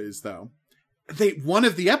important part of it is, though, one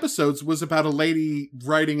of the episodes was about a lady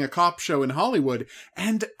writing a cop show in Hollywood,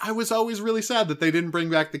 and I was always really sad that they didn't bring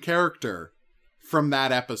back the character from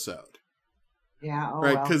that episode. Yeah,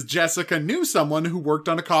 right, because Jessica knew someone who worked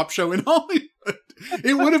on a cop show in Hollywood.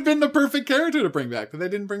 It would have been the perfect character to bring back, but they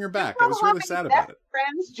didn't bring her back. I was really sad about it.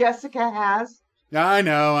 Friends Jessica has. I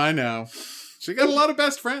know. She got a lot of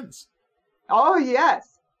best friends. Oh yes,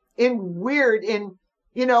 in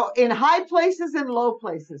high places and low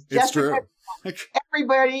places. It's Jessica, true.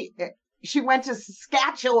 Everybody. She went to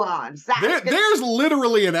Saskatchewan. There's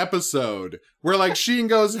literally an episode where, like, she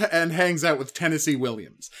goes and hangs out with Tennessee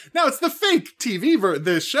Williams. Now, it's the fake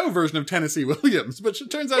the show version of Tennessee Williams, but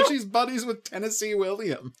it turns out she's buddies with Tennessee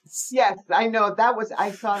Williams. Yes, I know.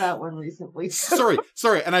 I saw that one recently. Sorry,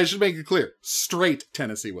 and I should make it clear. Straight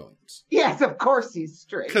Tennessee Williams. Yes, of course he's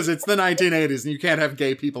straight. Because it's the 1980s and you can't have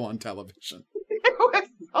gay people on television. It was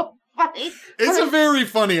so funny. It's a very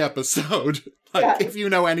funny episode. Like, if you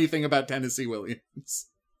know anything about Tennessee Williams.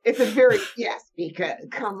 It's a very, because,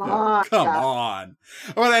 come on.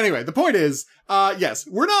 But anyway, the point is, yes,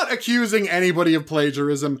 we're not accusing anybody of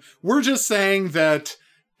plagiarism. We're just saying that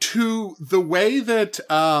to the way that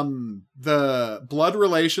the blood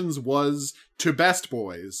relations was to Best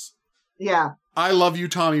Boys. Yeah. I Love You,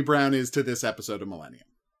 Tommy Brown is to this episode of Millennium.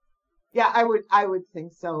 Yeah, I would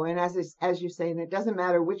think so. And as you say, and it doesn't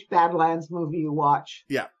matter which Badlands movie you watch.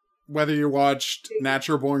 Yeah. Whether you watched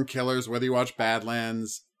Natural Born Killers, whether you watched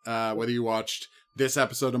Badlands, whether you watched this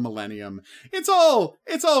episode of Millennium, it's all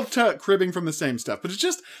cribbing from the same stuff. But it's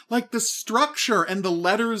just like the structure and the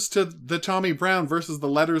letters to the Tommy Brown versus the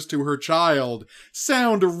letters to her child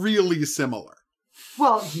sound really similar.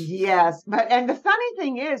 Well, yes, and the funny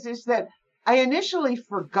thing is that I initially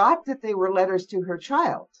forgot that they were letters to her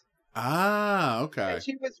child. Ah, okay.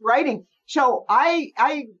 She was writing. So I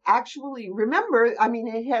actually remember, I mean,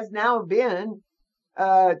 it has now been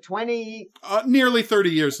 20... nearly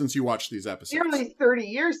 30 years since you watched these episodes. Nearly 30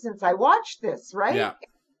 years since I watched this, right? Yeah.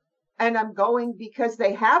 And I'm going because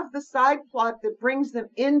they have the side plot that brings them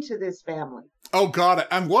into this family. Oh, God.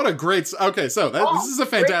 And what a great... Okay, so this is a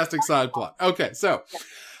fantastic side plot. Okay, so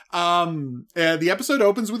the episode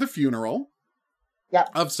opens with a funeral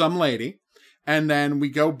of some lady. And then we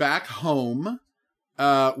go back home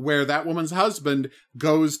where that woman's husband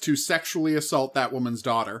goes to sexually assault that woman's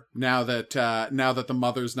daughter now that the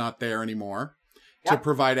mother's not there anymore to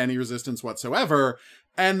provide any resistance whatsoever.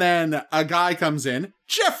 And then a guy comes in,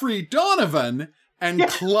 Jeffrey Donovan, and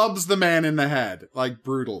clubs the man in the head, like,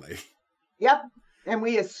 brutally. Yep. And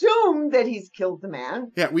we assume that he's killed the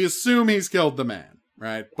man. Yeah, we assume he's killed the man,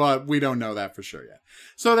 right? But we don't know that for sure yet.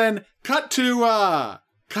 So then cut to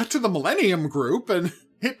the Millennium group, and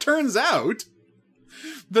it turns out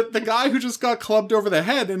that the guy who just got clubbed over the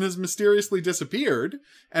head and has mysteriously disappeared,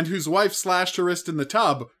 and whose wife slashed her wrist in the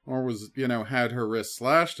tub, or was, had her wrist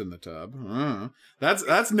slashed in the tub.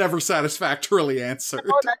 That's never satisfactorily answered.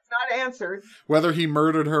 No, that's not answered. Whether he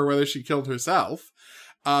murdered her, whether she killed herself.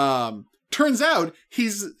 Turns out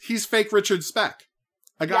he's fake Richard Speck,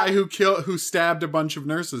 a guy who stabbed a bunch of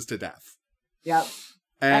nurses to death. Yep.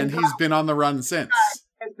 And he's been on the run since.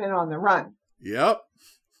 Has been on the run. Yep.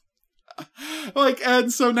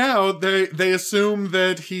 And so now they assume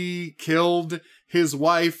that he killed his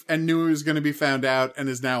wife and knew he was going to be found out and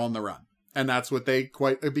is now on the run. And that's what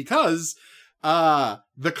because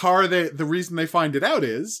the reason they find it out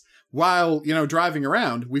is while, driving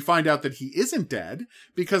around, we find out that he isn't dead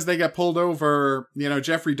because they get pulled over,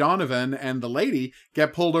 Jeffrey Donovan and the lady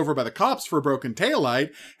get pulled over by the cops for a broken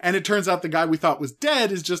taillight. And it turns out the guy we thought was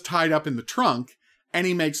dead is just tied up in the trunk. And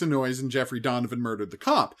he makes a noise and Jeffrey Donovan murdered the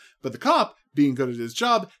cop. But the cop, being good at his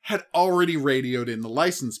job, had already radioed in the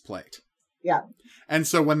license plate. Yeah. And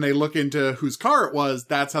so when they look into whose car it was,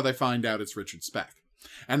 that's how they find out it's Richard Speck.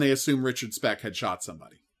 And they assume Richard Speck had shot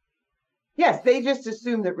somebody. Yes, they just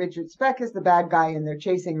assume that Richard Speck is the bad guy and they're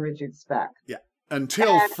chasing Richard Speck. Yeah.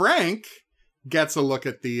 Until Frank gets a look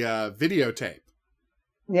at the videotape.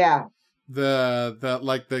 Yeah.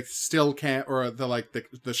 The still cam or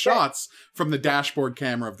the shots from the dashboard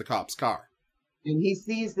camera of the cop's car. And he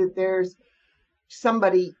sees that there's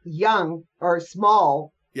somebody young or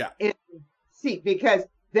small in the seat because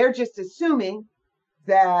they're just assuming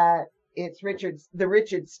that it's the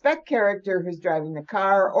Richard Speck character who's driving the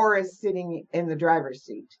car or is sitting in the driver's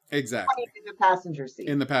seat. Exactly. In the passenger seat.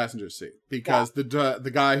 In the passenger seat. Because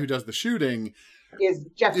the guy who does the shooting is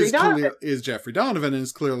Jeffrey Donovan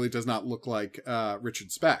and clearly does not look like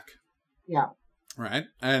Richard Speck. Yeah. Right?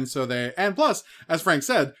 And so and plus, as Frank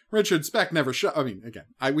said, Richard Speck never shot. I mean, again,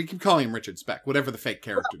 we keep calling him Richard Speck, whatever the fake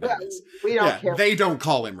character name is. We don't care. They don't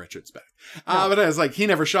call him Richard Speck. No. But it's he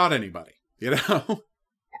never shot anybody,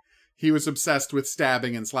 He was obsessed with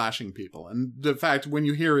stabbing and slashing people. And the fact, when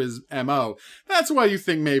you hear his MO, that's why you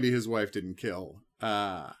think maybe his wife didn't kill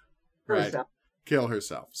herself.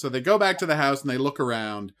 So they go back to the house and they look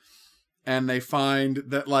around and they find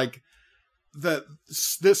that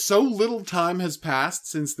so little time has passed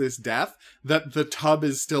since this death that the tub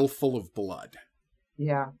is still full of blood.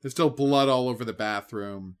 Yeah. There's still blood all over the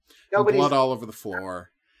bathroom, and blood all over the floor.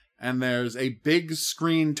 And there's a big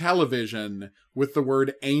screen television with the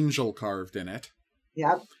word angel carved in it.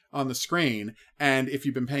 Yep. On the screen. And if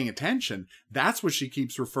you've been paying attention, that's what she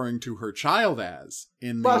keeps referring to her child as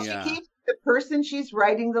she keeps the person she's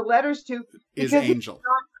writing the letters to is Angel. It's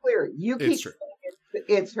not clear. You keep saying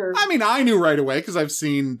it's her. I mean, I knew right away because I've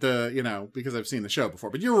seen the show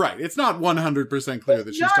before. But you're right. It's not 100% clear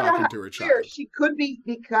that she's talking to her child. She could be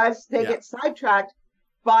because they get sidetracked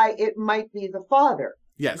by it might be the father.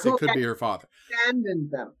 Yes, it could be her father.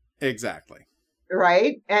 Abandoned them. Exactly.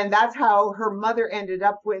 Right? And that's how her mother ended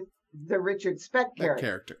up with the Richard Speck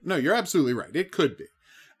character. No, you're absolutely right. It could be.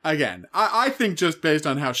 Again, I think just based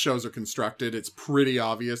on how shows are constructed, it's pretty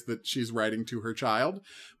obvious that she's writing to her child.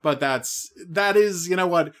 But that is,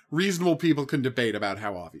 reasonable people can debate about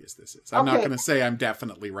how obvious this is. I'm not going to say I'm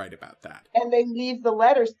definitely right about that. And they leave the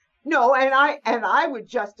letters. No, and I would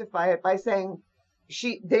justify it by saying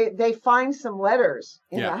they find some letters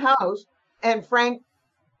in the house, and Frank,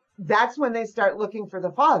 that's when they start looking for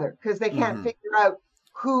the father because they can't figure out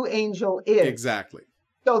who Angel is. Exactly.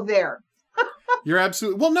 So there. You're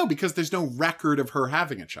absolutely... Well, no, because there's no record of her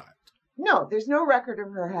having a child. No, there's no record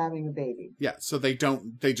of her having a baby. Yeah, so they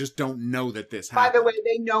just don't know that this happened. By the way,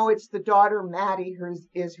 they know it's the daughter, Maddie,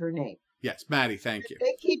 is her name. Yes, Maddie, thank you.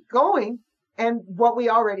 They keep going, and what we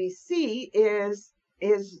already see is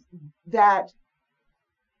that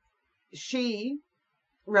Jeffrey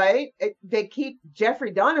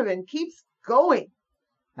Donovan keeps going.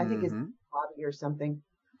 I think it's Bobby or something.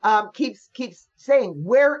 Keeps saying,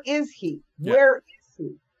 where is he? Yep. Where is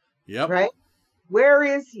he? Yep. Right? Where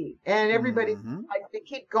is he? And everybody, they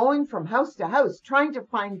keep going from house to house, trying to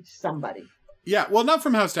find somebody. Yeah, well, not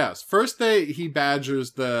from house to house. First, he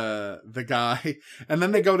badgers the guy, and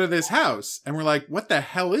then they go to this house, and we're like, what the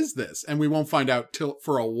hell is this? And we won't find out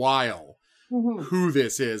for a while who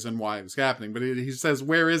this is and why it was happening. But he says,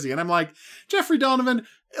 where is he? And I'm like, Jeffrey Donovan,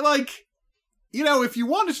 if you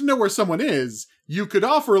wanted to know where someone is, you could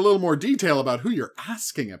offer a little more detail about who you're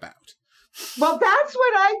asking about. Well, that's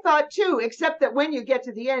what I thought too, except that when you get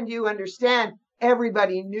to the end, you understand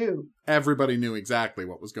everybody knew. Everybody knew exactly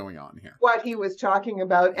what was going on here. What he was talking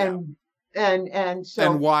about and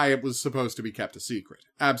why it was supposed to be kept a secret.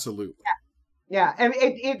 Absolutely. Yeah. And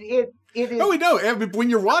it is. Oh, no. When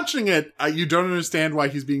you're watching it, you don't understand why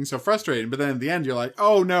he's being so frustrated. But then at the end, you're like,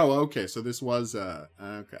 oh, no. Okay. So this was,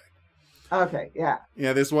 okay. Okay, yeah.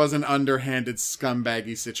 Yeah, this was an underhanded,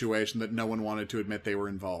 scumbaggy situation that no one wanted to admit they were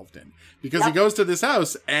involved in. Because he goes to this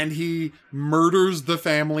house and he murders the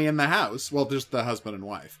family in the house. Well, just the husband and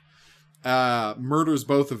wife. Murders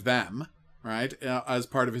both of them, right, as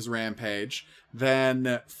part of his rampage.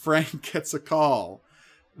 Then Frank gets a call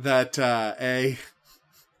that and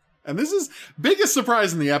this is biggest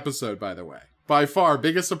surprise in the episode, by the way. By far,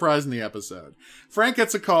 biggest surprise in the episode. Frank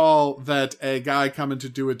gets a call that a guy coming to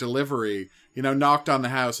do a delivery, knocked on the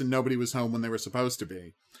house and nobody was home when they were supposed to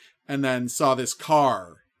be. And then saw this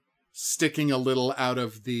car sticking a little out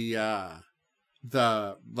of the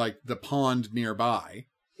pond nearby.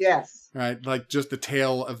 Yes. Right? Like just the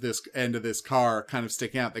tail of this end of this car kind of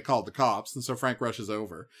sticking out. They called the cops. And so Frank rushes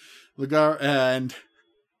over. And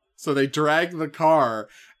so they drag the car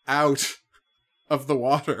out of the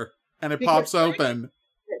water. And it pops open.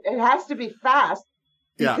 It has to be fast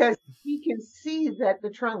because he can see that the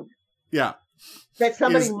trunk. Yeah. That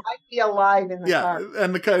somebody might be alive in the car. Yeah,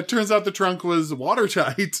 and it turns out the trunk was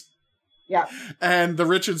watertight. Yeah. And the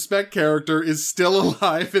Richard Speck character is still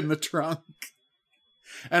alive in the trunk.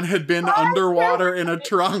 And had been underwater in a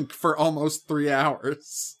trunk for almost 3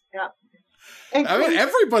 hours. Yeah.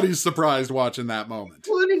 Everybody's surprised watching that moment.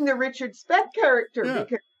 Including the Richard Speck character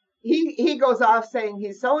because he goes off saying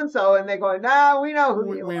he's so-and-so, and they go, no, we know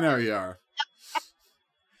who you are. We know you are.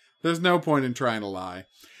 There's no point in trying to lie.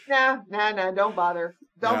 Nah, don't bother.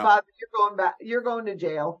 Don't bother. You're going back. You're going to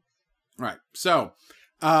jail. Right. So,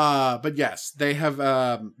 but yes, they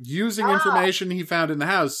have, using information he found in the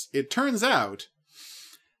house, it turns out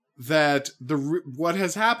that what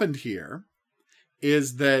has happened here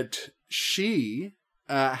is that she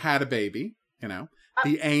had a baby,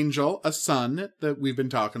 the angel, a son that we've been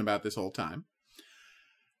talking about this whole time.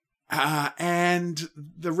 And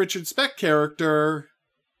the Richard Speck character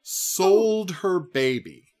sold her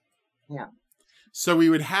baby. Yeah. So we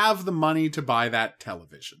would have the money to buy that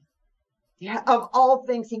television. Yeah, of all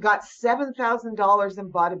things, he got $7,000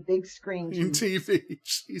 and bought a big screen TV.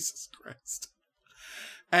 Jesus Christ.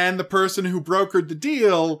 And the person who brokered the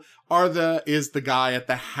deal is the guy at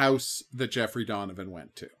the house that Jeffrey Donovan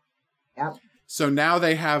went to. Yep. So now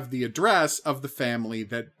they have the address of the family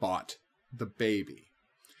that bought the baby.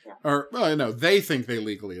 Yeah. Or, well, no, they think they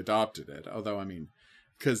legally adopted it. Although,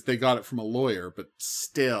 because they got it from a lawyer, but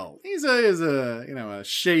still, he's a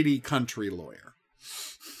shady country lawyer.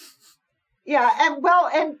 Yeah,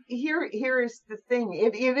 and here is the thing.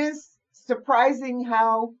 It is surprising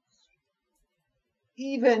how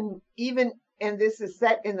even and this is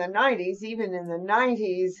set in the 90s, even in the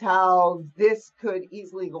 90s, how this could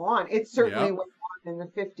easily go on. It certainly went on in the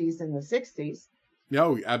 50s and the 60s.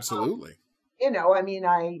 No, absolutely.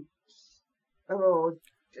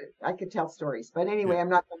 I could tell stories, but anyway, I'm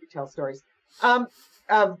not going to tell stories of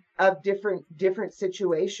different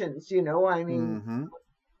situations, Mm-hmm.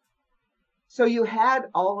 So you had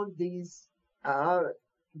all of these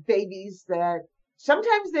babies that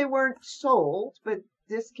sometimes they weren't sold, but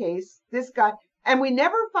this guy, and we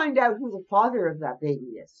never find out who the father of that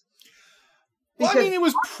baby is. Well, it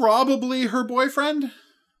was probably her boyfriend.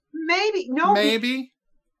 Maybe.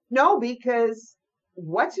 No, because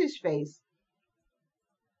what's his face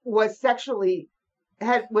was assaulting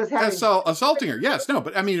her. Yes, no,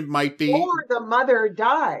 but it might be. Or the mother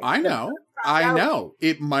died. I know.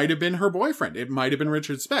 It might have been her boyfriend. It might have been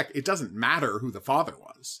Richard Speck. It doesn't matter who the father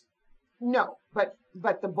was. No, but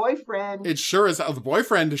the boyfriend. The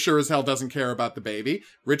boyfriend sure as hell doesn't care about the baby.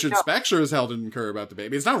 Richard Speck sure as hell didn't care about the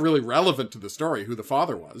baby. It's not really relevant to the story who the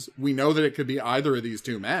father was. We know that it could be either of these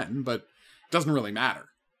two men, but it doesn't really matter.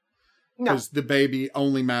 Because the baby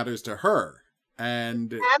only matters to her.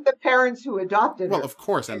 And the parents who adopted her. Well, of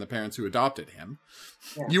course, and the parents who adopted him.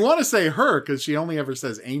 Yeah. You want to say her because she only ever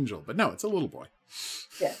says Angel, but no, it's a little boy.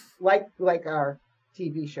 Yeah, like our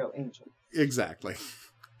TV show Angel. Exactly.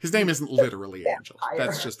 His name isn't literally Angel.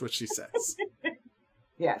 That's just what she says.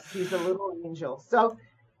 Yes, he's a little angel. So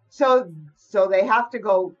they have to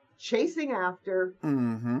go chasing after,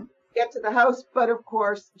 get to the house. But of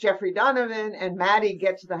course, Jeffrey Donovan and Maddie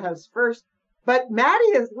get to the house first. But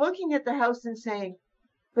Maddie is looking at the house and saying,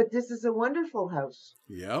 but this is a wonderful house.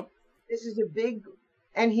 Yep. This is a big,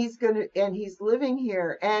 and he's living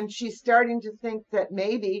here. And she's starting to think that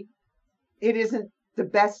maybe it isn't the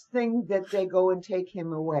best thing that they go and take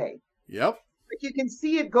him away. Yep. But you can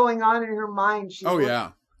see it going on in her mind. She's looking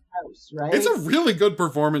at the house, right? It's a really good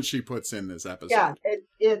performance she puts in this episode. Yeah,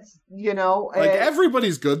 it's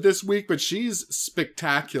everybody's good this week, but she's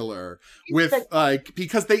spectacular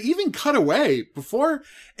because they even cut away before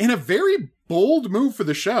in a very bold move for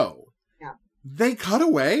the show. Yeah. they cut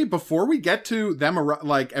away before we get to them,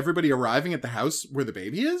 like everybody arriving at the house where the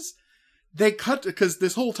baby is. They cut, because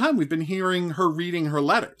this whole time we've been hearing her reading her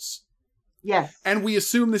letters. Yes. And we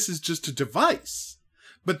assume this is just a device.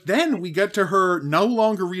 But then we get to her no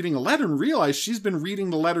longer reading a letter and realize she's been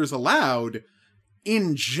reading the letters aloud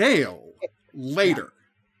in jail later.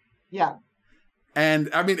 Yeah. And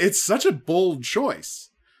I mean, it's such a bold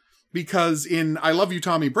choice, because in I Love You,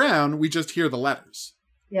 Tommy Brown, we just hear the letters.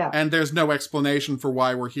 Yeah. And there's no explanation for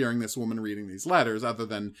why we're hearing this woman reading these letters other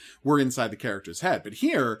than we're inside the character's head. But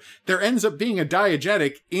here, there ends up being a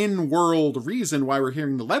diegetic in-world reason why we're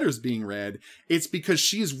hearing the letters being read. It's because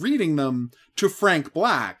she's reading them to Frank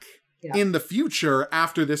Black in the future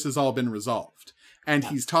after this has all been resolved. And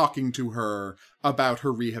he's talking to her about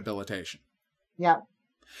her rehabilitation. Yeah.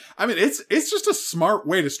 I mean, it's just a smart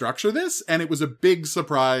way to structure this. And it was a big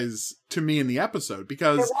surprise to me in the episode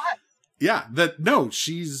because... Yeah,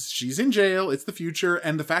 she's in jail. It's the future.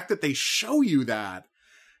 And the fact that they show you that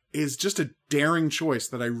is just a daring choice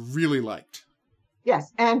that I really liked.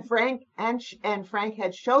 Yes. And Frank Frank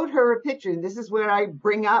had showed her a picture. And this is where I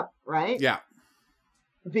bring up, right? Yeah.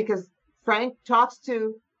 Because Frank talks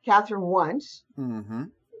to Catherine once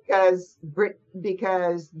because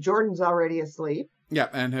Jordan's already asleep. Yeah.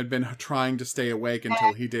 And had been trying to stay awake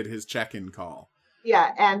until he did his check-in call.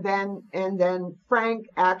 Yeah, and then Frank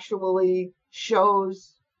actually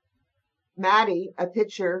shows Maddie a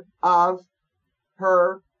picture of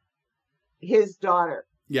his daughter.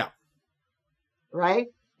 Yeah. Right?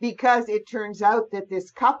 Because it turns out that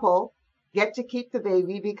this couple get to keep the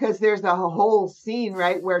baby because there's a whole scene,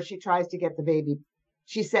 right, where she tries to get the baby.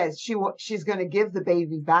 She says she's going to give the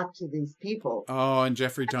baby back to these people. Oh, and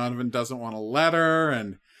Jeffrey Donovan doesn't want to let her,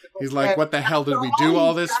 and he's like, what the hell did we do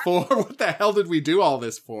all this for? What the hell did we do all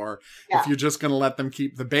this for? Yeah. If you're just going to let them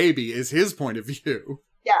keep the baby, is his point of view.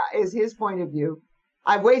 Yeah, is his point of view.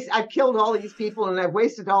 I've killed all these people and I've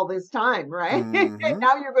wasted all this time, right? And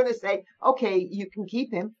now you're going to say, okay, you can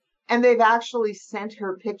keep him. And they've actually sent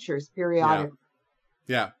her pictures periodically.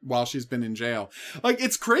 Yeah, while she's been in jail. Like,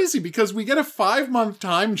 it's crazy because we get a 5-month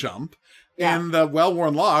time jump in the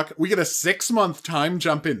Well-Worn Lock. We get a 6-month time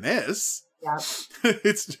jump in this. Yeah.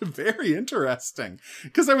 It's very interesting.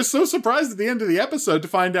 Because I was so surprised at the end of the episode to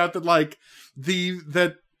find out that, like,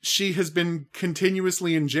 that she has been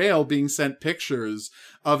continuously in jail being sent pictures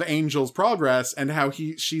of Angel's progress and how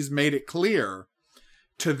she's made it clear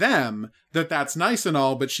to them that that's nice and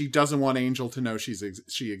all, but she doesn't want Angel to know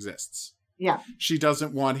she exists. Yeah. She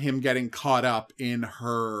doesn't want him getting caught up in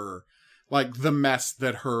her, like, the mess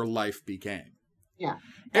that her life became. Yeah.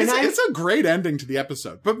 It's a great ending to the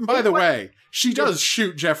episode. But by the way, she does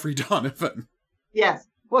shoot Jeffrey Donovan. Yes.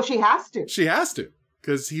 Well, she has to. She has to,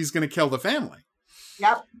 because he's going to kill the family.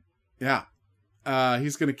 Yep. Yeah.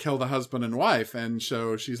 He's going to kill the husband and wife. And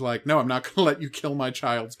so she's like, no, I'm not going to let you kill my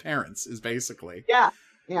child's parents, is basically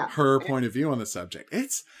her point of view on the subject.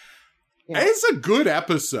 It's a good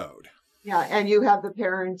episode. Yeah, and you have the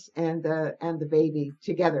parents and the baby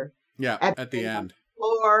together. Yeah, at the end.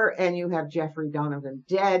 Floor, and you have Jeffrey Donovan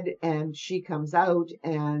dead, and she comes out,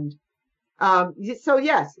 and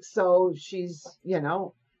so she's,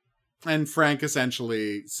 And Frank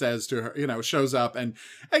essentially says to her, shows up, and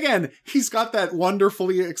again, he's got that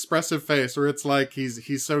wonderfully expressive face where it's like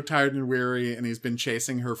he's so tired and weary, and he's been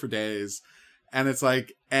chasing her for days, and it's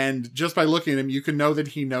like, and just by looking at him, you can know that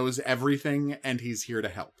he knows everything, and he's here to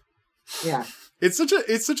help. Yeah. It's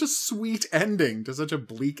such a sweet ending to such a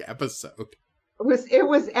bleak episode. It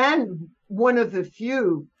was and one of the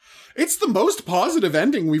few. It's the most positive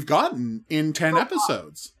ending we've gotten in 10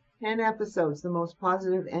 episodes. 10 episodes, the most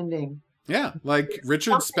positive ending. Yeah, like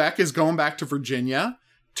Richard Speck is going back to Virginia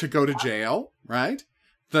to go to jail, right?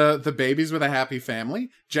 The baby's with a happy family.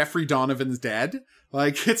 Jeffrey Donovan's dead.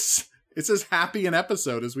 Like, it's as happy an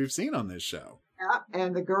episode as we've seen on this show. Yeah,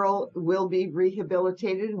 and the girl will be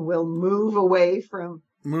rehabilitated and will move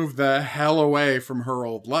the hell away from her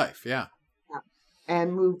old life. Yeah.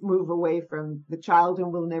 And move away from the child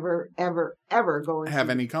and will never, ever, ever go into have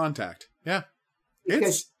any contact. Yeah.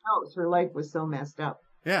 Because she knows her life was so messed up.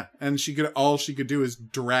 Yeah. And all she could do is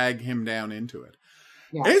drag him down into it.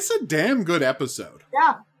 Yeah. It's a damn good episode.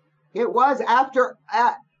 Yeah. It was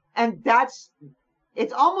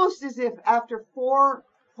it's almost as if after 4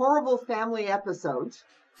 horrible family episodes,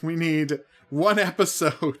 we need one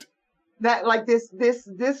episode that, like,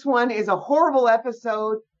 this one is a horrible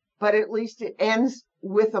episode, but at least it ends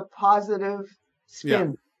with a positive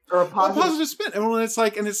spin or a positive spin. And it's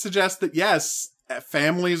like, and it suggests that yes,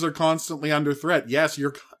 families are constantly under threat. Yes,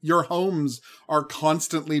 your homes are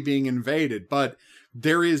constantly being invaded, but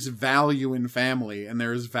there is value in family and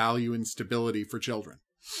there is value in stability for children.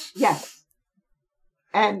 Yes.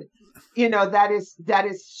 And, that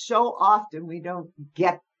is so often we don't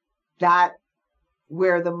get that,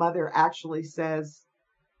 where the mother actually says,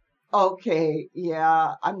 okay,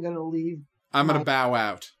 yeah, I'm going to leave. I'm going to bow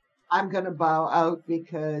out. I'm going to bow out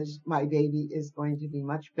because my baby is going to be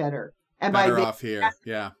much better. And better off here.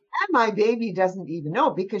 Yeah. And my baby doesn't even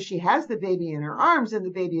know, because she has the baby in her arms and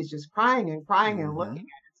the baby is just crying and crying and looking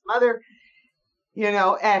at its mother,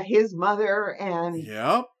 at his mother. And,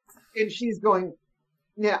 and she's going,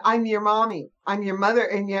 yeah, I'm your mommy. I'm your mother.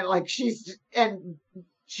 And yet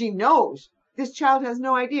she knows this child has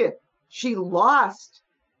no idea. She lost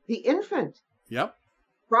the infant. Yep.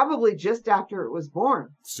 Probably just after it was born.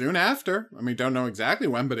 Soon after. I mean, don't know exactly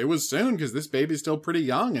when, but it was soon, because this baby's still pretty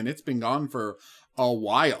young and it's been gone for a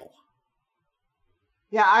while.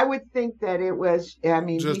 Yeah, I would think that it was,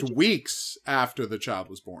 just weeks after the child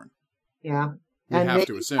was born. Yeah. We have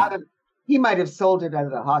to assume. He might have sold it out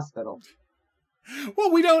of the hospital.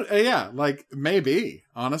 Well, we don't, maybe.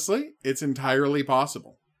 Honestly, it's entirely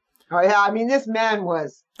possible. Oh, yeah, this man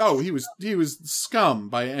was... Oh, he was scum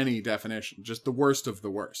by any definition. Just the worst of the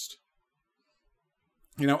worst.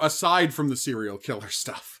 Aside from the serial killer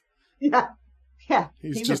stuff. Yeah. Yeah.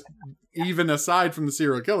 Even aside from the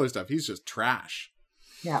serial killer stuff, he's just trash.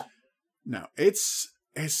 Yeah. No, it's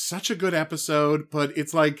such a good episode, but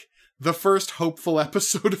it's like the first hopeful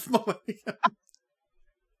episode of Millennium.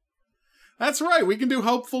 That's right, we can do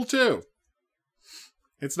hopeful too.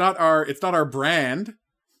 It's not our brand.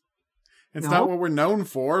 It's not what we're known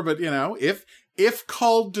for, but if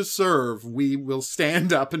called to serve, we will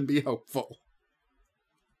stand up and be hopeful.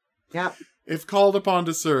 Yeah. If called upon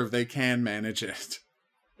to serve, they can manage it.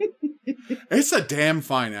 It's a damn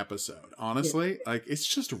fine episode, honestly. Yeah. It's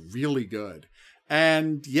just really good.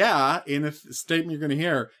 And in a statement you're going to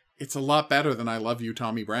hear, it's a lot better than I Love You,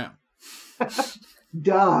 Tommy Brown.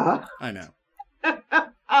 Duh. I know.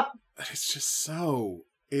 But it's just so...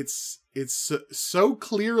 It's so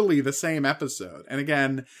clearly the same episode. And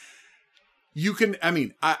again,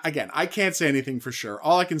 I can't say anything for sure.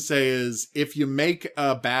 All I can say is if you make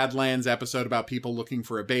a Badlands episode about people looking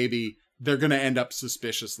for a baby, they're going to end up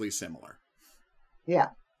suspiciously similar. Yeah.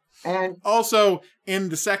 And also, in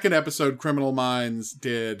the second episode Criminal Minds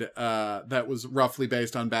did, that was roughly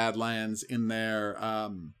based on Badlands in their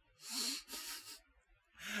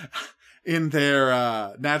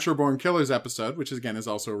Natural Born Killers episode, which again is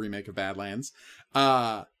also a remake of Badlands.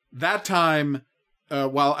 That time,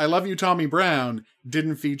 while I Love You, Tommy Brown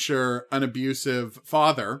didn't feature an abusive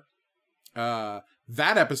father, that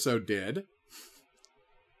episode did.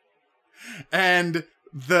 And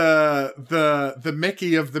the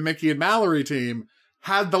Mickey of the Mickey and Mallory team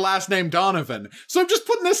had the last name Donovan. So I'm just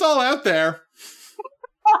putting this all out there.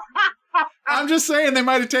 I'm just saying they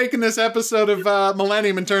might have taken this episode of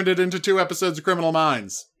Millennium and turned it into 2 episodes of Criminal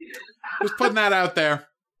Minds. Just putting that out there.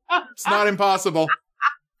 It's not impossible.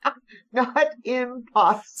 Not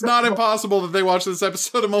impossible. It's not impossible that they watched this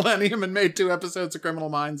episode of Millennium and made 2 episodes of Criminal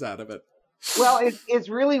Minds out of it. Well, it's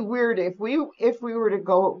really weird if we were to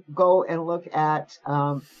go and look at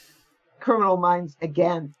Criminal Minds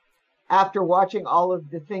again after watching all of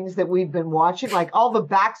the things that we've been watching, like all the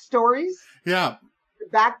backstories. Yeah.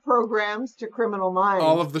 Back programs to Criminal Minds.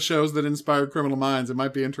 All of the shows that inspired Criminal Minds. It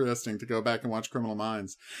might be interesting to go back and watch Criminal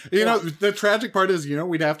Minds. You know, the tragic part is,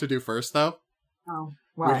 we'd have to do first though. Oh,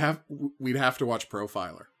 wow. We'd have to watch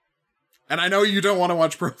Profiler. And I know you don't want to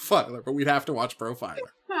watch Profiler, but we'd have to watch Profiler.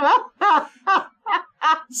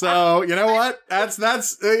 So, you know what? That's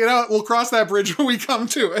we'll cross that bridge when we come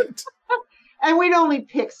to it. And we'd only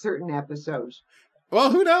pick certain episodes.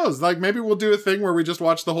 Well, who knows? Maybe we'll do a thing where we just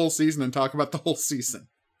watch the whole season and talk about the whole season.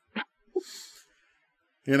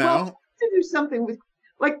 Well, to do something with,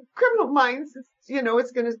 Criminal Minds,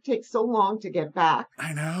 it's going to take so long to get back.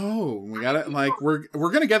 I know. We got to,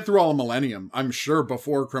 we're going to get through all of Millennium, I'm sure,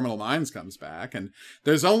 before Criminal Minds comes back. And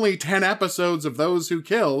there's only 10 episodes of Those Who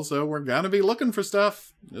Kill, so we're going to be looking for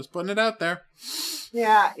stuff. Just putting it out there.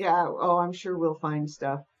 Yeah. Oh, I'm sure we'll find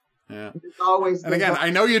stuff. Yeah. Always. And again,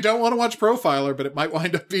 I know you don't want to watch Profiler, but it might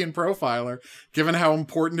wind up being Profiler, given how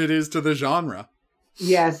important it is to the genre.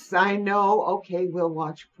 Yes, I know. Okay, we'll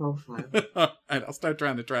watch Profiler. And I'll start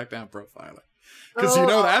trying to track down Profiler. Because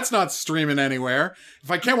that's not streaming anywhere. If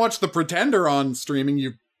I can't watch The Pretender on streaming,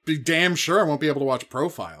 you be damn sure I won't be able to watch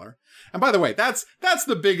Profiler. And by the way, that's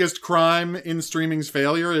the biggest crime in streaming's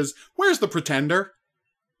failure is, where's The Pretender?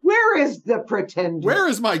 Where is The Pretender? Where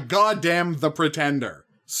is my goddamn The Pretender?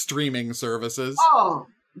 Streaming services. Oh,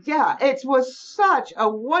 yeah. It was such a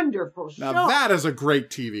wonderful show. Now that is a great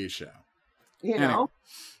TV show. you Anyway. know.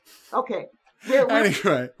 Okay.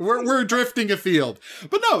 Anyway, we're drifting afield.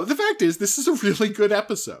 But no, the fact is, this is a really good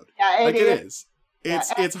episode. Yeah, it is.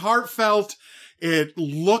 It's heartfelt. It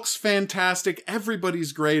looks fantastic.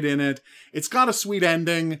 Everybody's great in it. It's got a sweet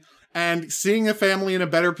ending. And seeing a family in a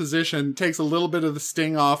better position takes a little bit of the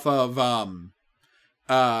sting off of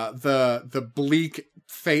the bleak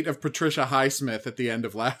fate of Patricia Highsmith at the end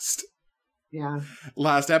of last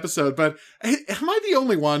episode. But am I the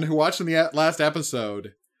only one who watched in the last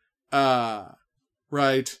episode?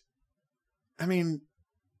 Right. I mean,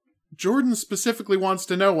 Jordan specifically wants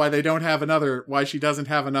to know why she doesn't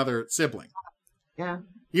have another sibling. Yeah.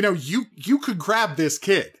 You know, you could grab this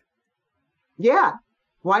kid. Yeah.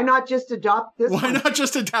 Why not just adopt this Why not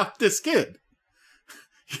just adopt this kid?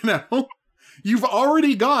 You know? You've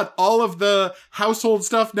already got all of the household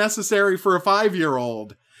stuff necessary for a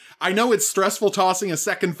 5-year-old. I know it's stressful tossing a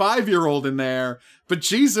second 5-year-old in there, but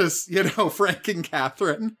Jesus, you know, Frank and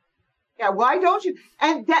Catherine. Yeah, why don't you?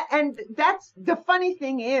 And that's the funny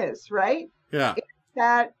thing is, right? Yeah.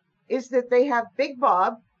 Is that they have Big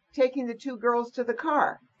Bob taking the 2 girls to the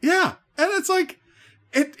car. Yeah. And it's like,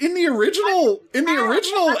 in the original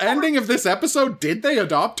ending of this episode, did they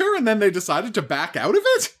adopt her and then they decided to back out of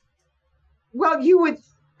it? Well, you would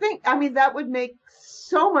think, I mean, that would make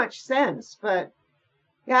so much sense, but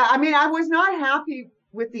yeah, I mean, I was not happy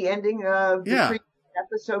with the ending of the previous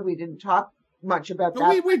episode. We didn't talk much about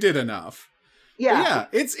that. We did enough. Yeah.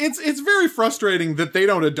 But yeah, it's very frustrating that they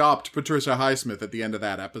don't adopt Patricia Highsmith at the end of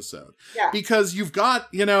that episode. Yeah. Because you've been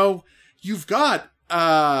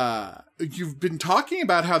talking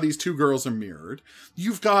about how these 2 girls are mirrored.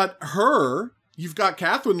 You've got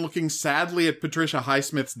Catherine looking sadly at Patricia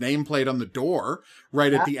Highsmith's nameplate on the door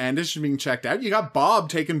right at the end as she's being checked out. You got Bob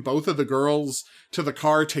taking both of the girls to the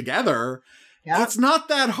car together. Yeah. It's not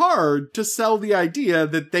that hard to sell the idea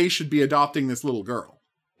that they should be adopting this little girl.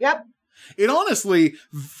 Yep. It honestly,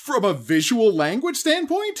 from a visual language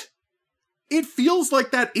standpoint, it feels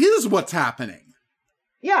like that is what's happening.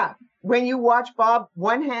 Yeah. When you watch Bob,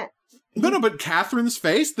 one hand. No, but Catherine's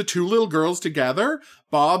face, the 2 little girls together,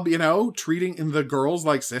 Bob, you know, treating the girls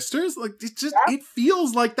like sisters, like it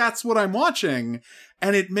feels like that's what I'm watching,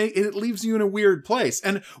 and it leaves you in a weird place.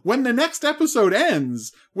 And when the next episode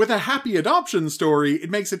ends with a happy adoption story, it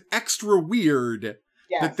makes it extra weird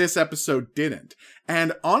that this episode didn't.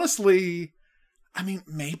 And honestly, I mean,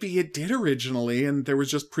 maybe it did originally, and there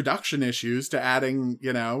was just production issues to adding,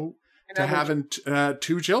 you know, to having 2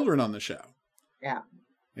 children on the show. Yeah.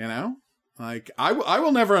 You know? Like, I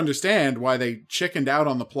will never understand why they chickened out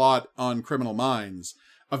on the plot on Criminal Minds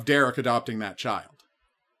of Derek adopting that child.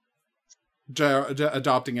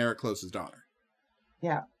 Adopting Eric Close's daughter.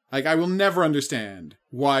 Yeah. Like, I will never understand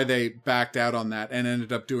why they backed out on that and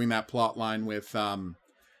ended up doing that plot line with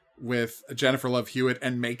Jennifer Love Hewitt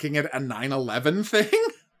and making it a 9/11 thing.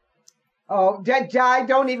 Oh, I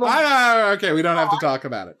don't even. Okay, we don't have to talk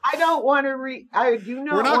about it. I don't want to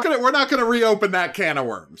We're not gonna reopen that can of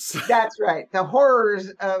worms. That's right. The horrors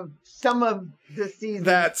of some of the season.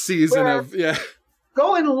 That season of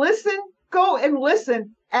Go and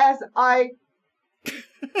listen as I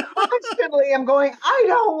constantly am going. I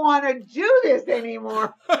don't want to do this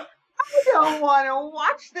anymore. I don't want to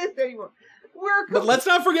watch this anymore. But let's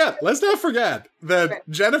not forget that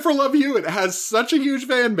Jennifer Love Hewitt has such a huge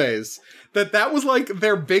fan base that was like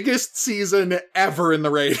their biggest season ever in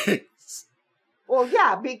the ratings. Well,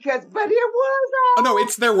 yeah, but it was. Oh no,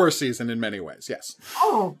 it's their worst season in many ways. Yes.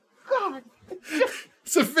 Oh God.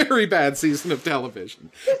 It's a very bad season of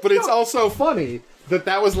television, but it's also funny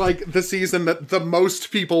that was like the season that the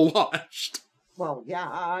most people watched. Well, yeah,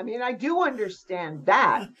 I mean, I do understand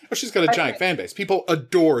that. Well, she's got a giant fan base. People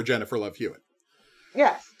adore Jennifer Love Hewitt.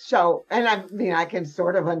 Yes. So, and I mean, I can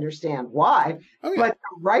sort of understand why, but the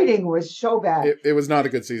writing was so bad. It was not a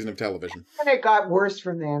good season of television. And it got worse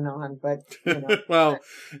from then on, but, you know. Well,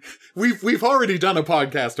 we've already done a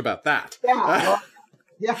podcast about that. Yeah.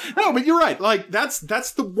 Yeah. No, but you're right. Like, that's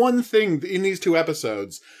the one thing in these 2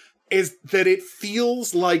 episodes is that it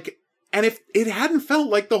feels like, and if it hadn't felt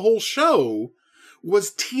like the whole show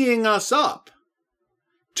was teeing us up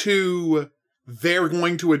to they're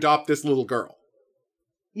going to adopt this little girl.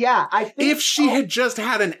 Yeah, I think if she had just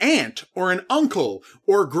had an aunt or an uncle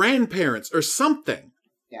or grandparents or something.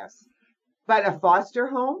 Yes. But a foster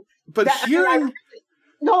home? But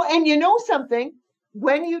no, and you know something?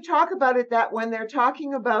 When you talk about it, that when they're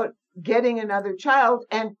talking about getting another child,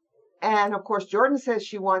 and of course Jordan says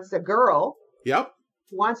she wants a girl. Yep.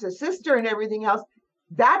 Wants a sister and everything else.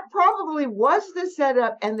 That probably was the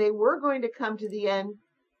setup, and they were going to come to the end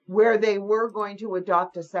where they were going to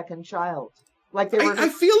adopt a second child. Like they were. I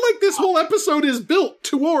feel like this whole episode is built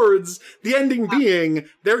towards the ending being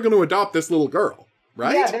they're going to adopt this little girl,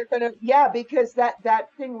 right? Yeah, they're gonna. Yeah, because that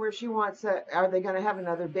thing where she wants are they going to have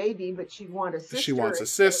another baby? But she wants a sister. She wants a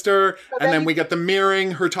sister, so and then we get the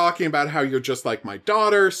mirroring, her talking about how you're just like my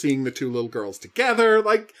daughter, seeing the two little girls together,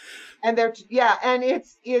 like. And they're and it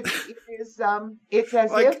is as like,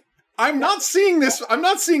 if I'm not seeing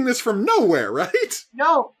this from nowhere, right?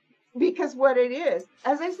 no. Because what it is,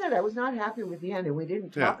 as I said, I was not happy with the ending. We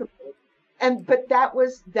didn't talk about it, but that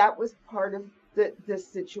was part of the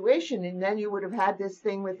situation. And then you would have had this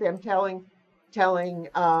thing with them telling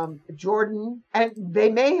Jordan, and they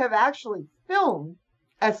may have actually filmed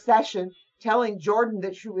a session telling Jordan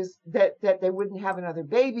that she was that they wouldn't have another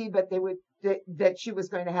baby, but they would that she was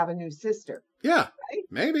going to have a new sister. Yeah, right?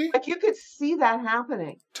 maybe. Like you could see that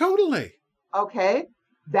happening. Totally. Okay.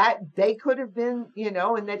 That they could have been,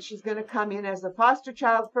 and that she's going to come in as a foster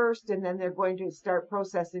child first, and then they're going to start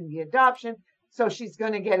processing the adoption. So she's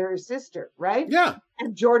going to get her sister, right? Yeah.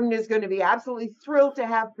 And Jordan is going to be absolutely thrilled to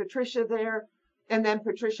have Patricia there. And then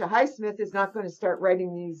Patricia Highsmith is not going to start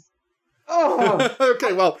writing these. Oh.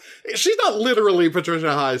 Okay, well, she's not literally Patricia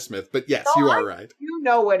Highsmith, but yes, you are right. You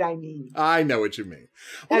know what I mean. I know what you mean.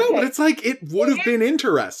 Well, Okay. no, but it's like, it would have been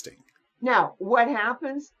interesting. Now, what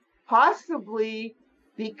happens? Possibly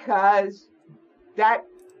because the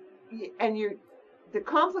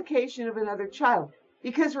complication of another child.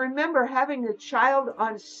 Because remember, having a child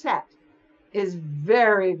on set is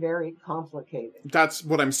very, very complicated. That's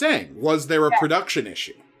what I'm saying. Was there a production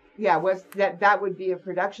issue? Yeah, that would be a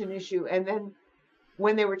production issue. And then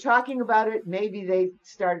when they were talking about it, maybe they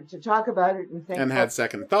started to talk about it and think, and had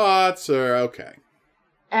second thoughts, or okay.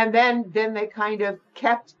 And then they kind of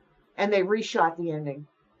kept, and they reshot the ending.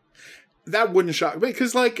 That wouldn't shock me,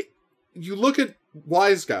 because, like, you look at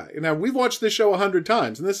Wise Guy. Now, we've watched this show 100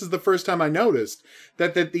 times, and this is the first time I noticed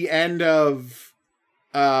that at the end of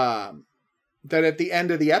the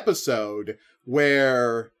episode,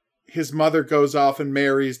 where his mother goes off and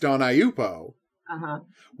marries Don Ayupo,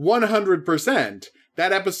 100%,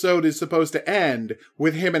 that episode is supposed to end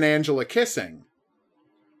with him and Angela kissing.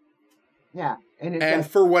 Yeah. And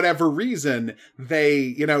for whatever reason,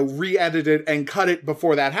 they, re-edited and cut it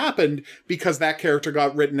before that happened because that character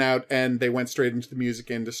got written out and they went straight into the music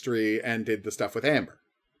industry and did the stuff with Amber.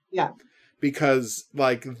 Yeah. Because,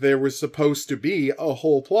 like, there was supposed to be a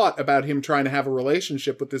whole plot about him trying to have a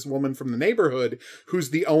relationship with this woman from the neighborhood who's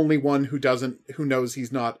the only one who knows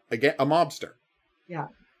he's not a mobster. Yeah.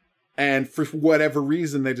 And for whatever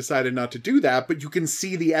reason, they decided not to do that, but you can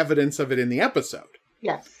see the evidence of it in the episode.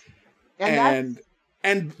 Yes. And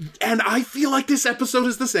I feel like this episode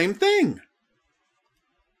is the same thing.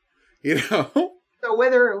 So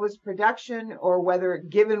whether it was production or whether,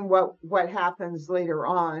 given what happens later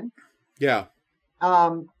on. Yeah.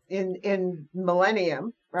 In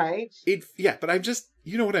Millennium, right? But I'm just,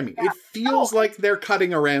 you know what I mean? Yeah. It feels like they're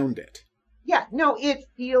cutting around it. Yeah, no, it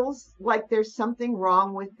feels like there's something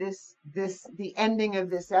wrong with the ending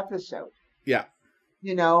of this episode. Yeah.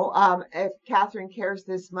 If Catherine cares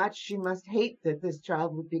this much, she must hate that this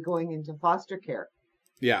child would be going into foster care.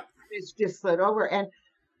 Yeah. It's just slid over. And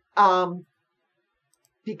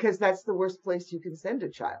because that's the worst place you can send a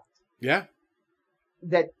child. Yeah.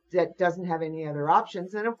 That doesn't have any other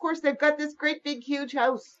options. And of course, they've got this great big huge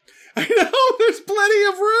house. I know, there's plenty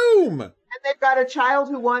of room. And they've got a child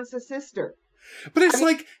who wants a sister. But it's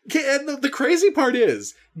the crazy part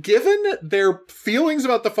is, given their feelings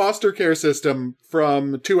about the foster care system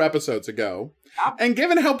from 2 episodes ago, and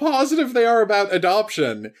given how positive they are about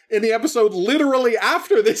adoption in the episode literally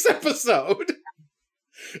after this episode,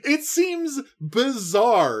 it seems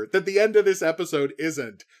bizarre that the end of this episode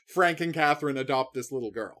isn't Frank and Catherine adopt this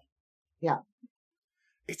little girl. Yeah.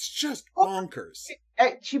 It's just bonkers.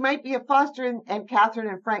 She might be a foster, and Catherine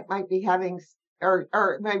and Frank might be having,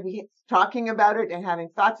 or maybe talking about it and having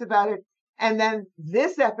thoughts about it. And then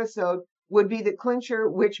this episode would be the clincher,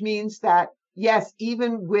 which means that, yes,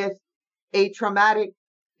 even with a traumatic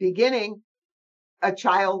beginning, a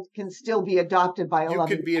child can still be adopted by a loving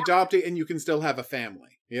You can be adopted and you can still have a family,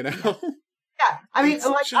 Yeah. I mean,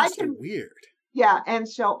 it's just weird. Yeah. And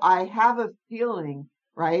so I have a feeling,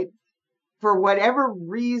 right, for whatever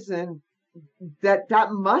reason,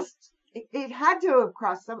 that must, it had to have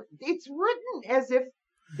crossed some, it's written as if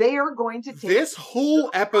they are going to take... This whole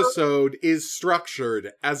episode is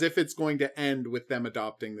structured as if it's going to end with them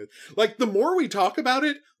adopting this. Like, the more we talk about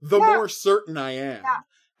it, the more certain I am. Yeah.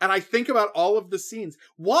 And I think about all of the scenes.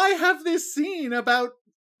 Why have this scene about,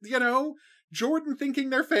 Jordan thinking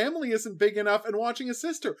their family isn't big enough and watching his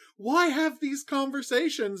sister. Why have these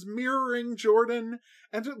conversations mirroring Jordan?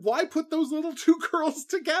 And why put those little two girls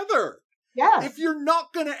together? Yes. If you're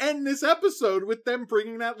not going to end this episode with them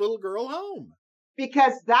bringing that little girl home.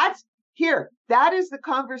 Because that is the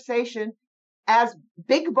conversation as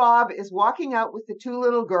Big Bob is walking out with the two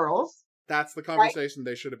little girls. That's the conversation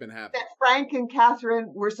they should have been having. That Frank and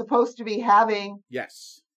Catherine were supposed to be having.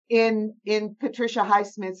 Yes. In Patricia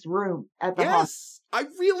Highsmith's room at the hospital. Yes, I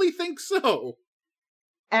really think so.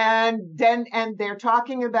 And they're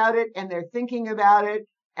talking about it and they're thinking about it.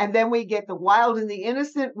 And then we get The Wild and the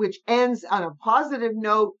Innocent, which ends on a positive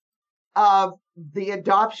note of the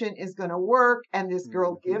adoption is going to work. And this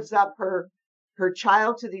girl gives up her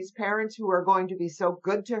child to these parents who are going to be so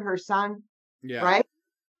good to her son. Yeah. Right.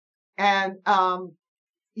 And,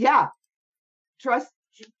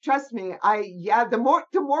 trust me. The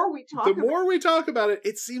more we talk about it,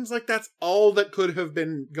 it seems like that's all that could have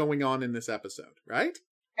been going on in this episode, right?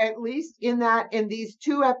 At least in these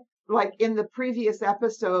two, like in the previous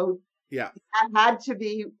episode, yeah, that had to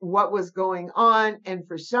be what was going on, and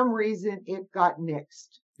for some reason it got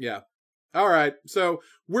nixed. Yeah. All right. So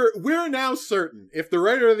we're now certain. If the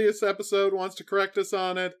writer of this episode wants to correct us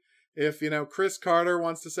on it, if Chris Carter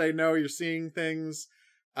wants to say no, you're seeing things.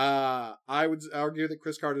 I would argue that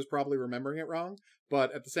Chris Carter's probably remembering it wrong,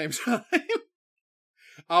 but at the same time,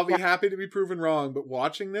 I'll be happy to be proven wrong. But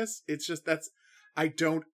watching this, it's just I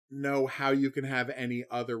don't know how you can have any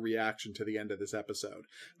other reaction to the end of this episode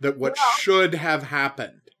that what should have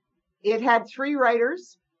happened. It had three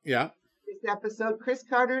writers. Yeah. This episode, Chris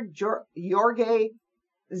Carter, Jorge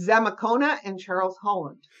Zamacona, and Charles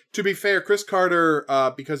Holland. To be fair, Chris Carter,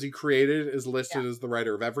 because he created it, is listed as the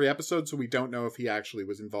writer of every episode, so we don't know if he actually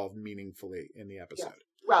was involved meaningfully in the episode.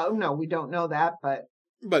 Yeah. Well, no, we don't know that, but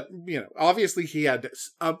obviously he had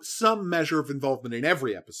some measure of involvement in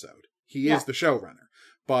every episode. He is the showrunner,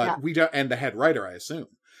 but we don't, and the head writer, I assume,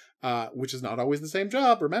 which is not always the same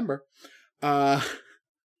job. Remember,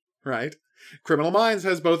 right? Criminal Minds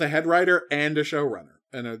has both a head writer and a showrunner,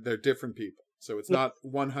 and they're different people. So it's not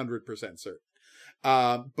 100% certain.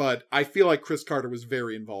 But I feel like Chris Carter was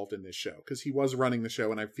very involved in this show because he was running the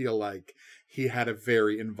show. And I feel like he had a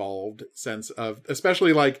very involved sense of,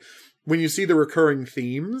 especially like when you see the recurring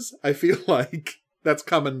themes, I feel like that's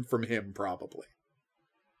coming from him probably.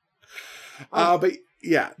 But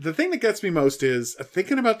yeah, the thing that gets me most is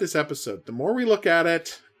thinking about this episode. The more we look at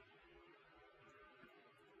it,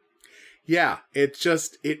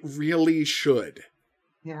 it really should.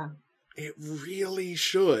 Yeah. It really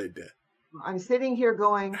should. I'm sitting here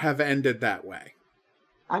going... have ended that way.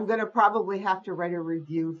 I'm going to probably have to write a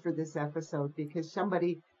review for this episode because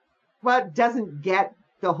somebody doesn't get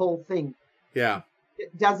the whole thing. Yeah.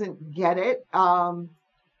 It doesn't get it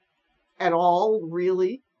at all,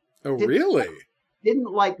 really. Oh, really?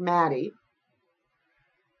 Didn't like Maddie.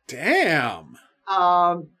 Damn.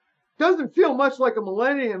 Doesn't feel much like a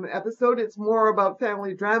Millennium episode. It's more about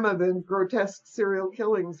family drama than grotesque serial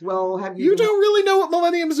killings. Well, have you... You don't really know what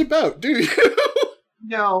Millennium is about, do you?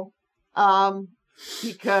 No.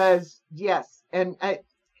 Because, yes. And,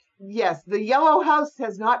 yes, the Yellow House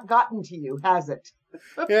has not gotten to you, has it?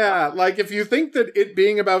 Yeah, like if you think that it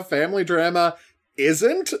being about family drama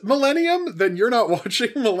isn't Millennium, then you're not watching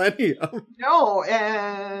Millennium. No,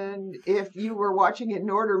 and if you were watching it in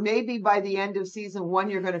order, maybe by the end of season 1,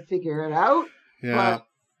 you're going to figure it out. Yeah. But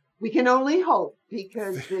we can only hope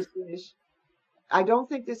because I don't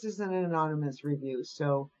think this is an anonymous review.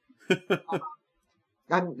 So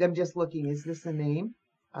I'm just looking. Is this a name?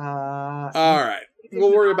 All right.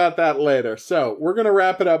 We'll worry about that later. So we're going to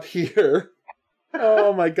wrap it up here.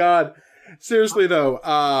 Oh my God. Seriously though,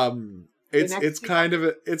 it's kind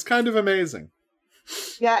of amazing.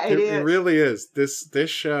 Yeah, it is. It really is. This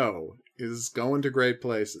show is going to great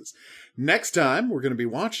places. Next time we're going to be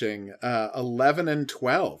watching 11 and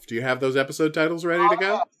 12. Do you have those episode titles ready to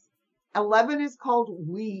go? 11 is called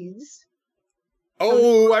Weeds.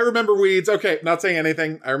 Oh, I remember Weeds. Okay, not saying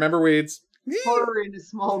anything. I remember Weeds. Horror in a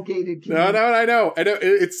small gated community. No, I know.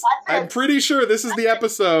 I'm pretty sure this is the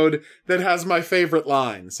episode that has my favorite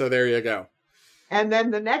line. So there you go. And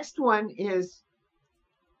then the next one is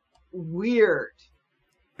Weird.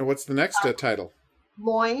 And what's the next title?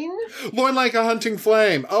 Loin like a hunting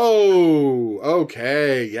flame. Oh,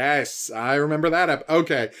 okay. Yes, I remember that.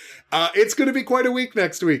 Okay. It's going to be quite a week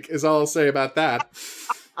next week, is all I'll say about that.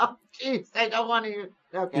 Oh, jeez. I don't want to.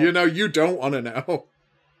 Okay. You don't want to know.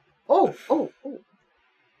 Oh.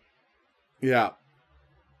 Yeah.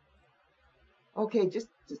 Okay, just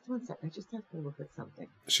 1 second. I just have to look at something.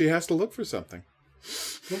 She has to look for something.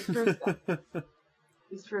 Just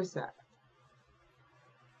for a sec.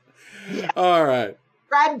 Yeah. All right.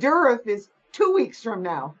 Brad Dourif is 2 weeks from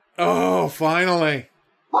now. Oh, finally.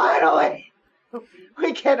 Finally,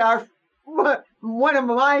 we get our one of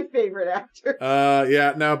my favorite actors.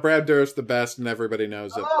 Yeah, no, Brad Dourif's the best and everybody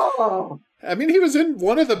knows it. Oh. I mean, he was in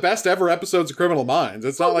one of the best ever episodes of Criminal Minds.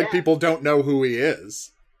 It's not like people don't know who he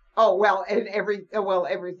is. Oh, well, and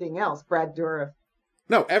everything else, Brad Dourif.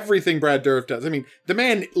 No, everything Brad Dourif does. I mean, the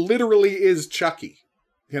man literally is Chucky,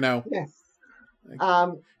 you know? Yes.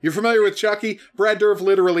 You're familiar with Chucky? Brad Dourif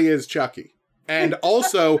literally is Chucky. And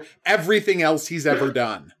also everything else he's ever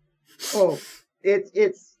done. Oh,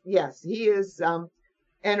 it's yes, he is.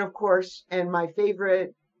 And of course, and my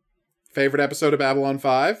favorite episode of Babylon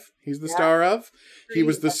 5, he's the star of. He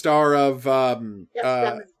was the star of,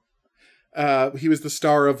 he was the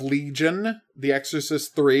star of Legion, The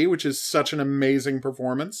Exorcist 3, which is such an amazing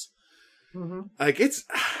performance. Mm-hmm. Like,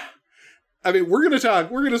 I mean, we're going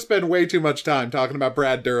to spend way too much time talking about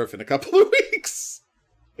Brad Dourif in a couple of weeks.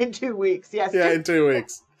 In 2 weeks, yes. Yeah, in 2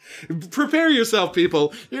 weeks. Prepare yourself,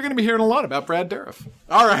 people. You're going to be hearing a lot about Brad Dourif.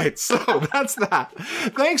 All right, so that's that.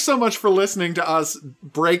 Thanks so much for listening to us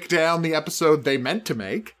break down the episode they meant to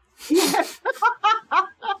make. Yes.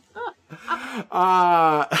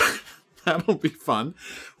 That'll be fun.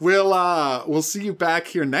 We'll see you back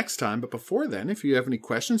here next time. But before then, if you have any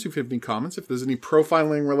questions, if you have any comments, if there's any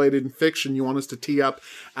profiling related fiction you want us to tee up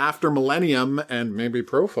after Millennium and maybe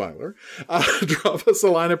Profiler, drop us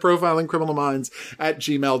a line at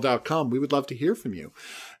profilingcriminalminds@gmail.com. We would love to hear from you.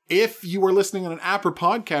 If you are listening on an app or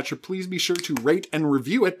podcatcher, please be sure to rate and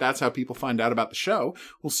review it. That's how people find out about the show.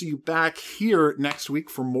 We'll see you back here next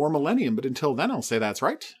week for more Millennium. But until then, I'll say that's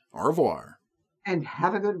right. Au revoir. And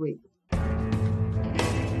have a good week.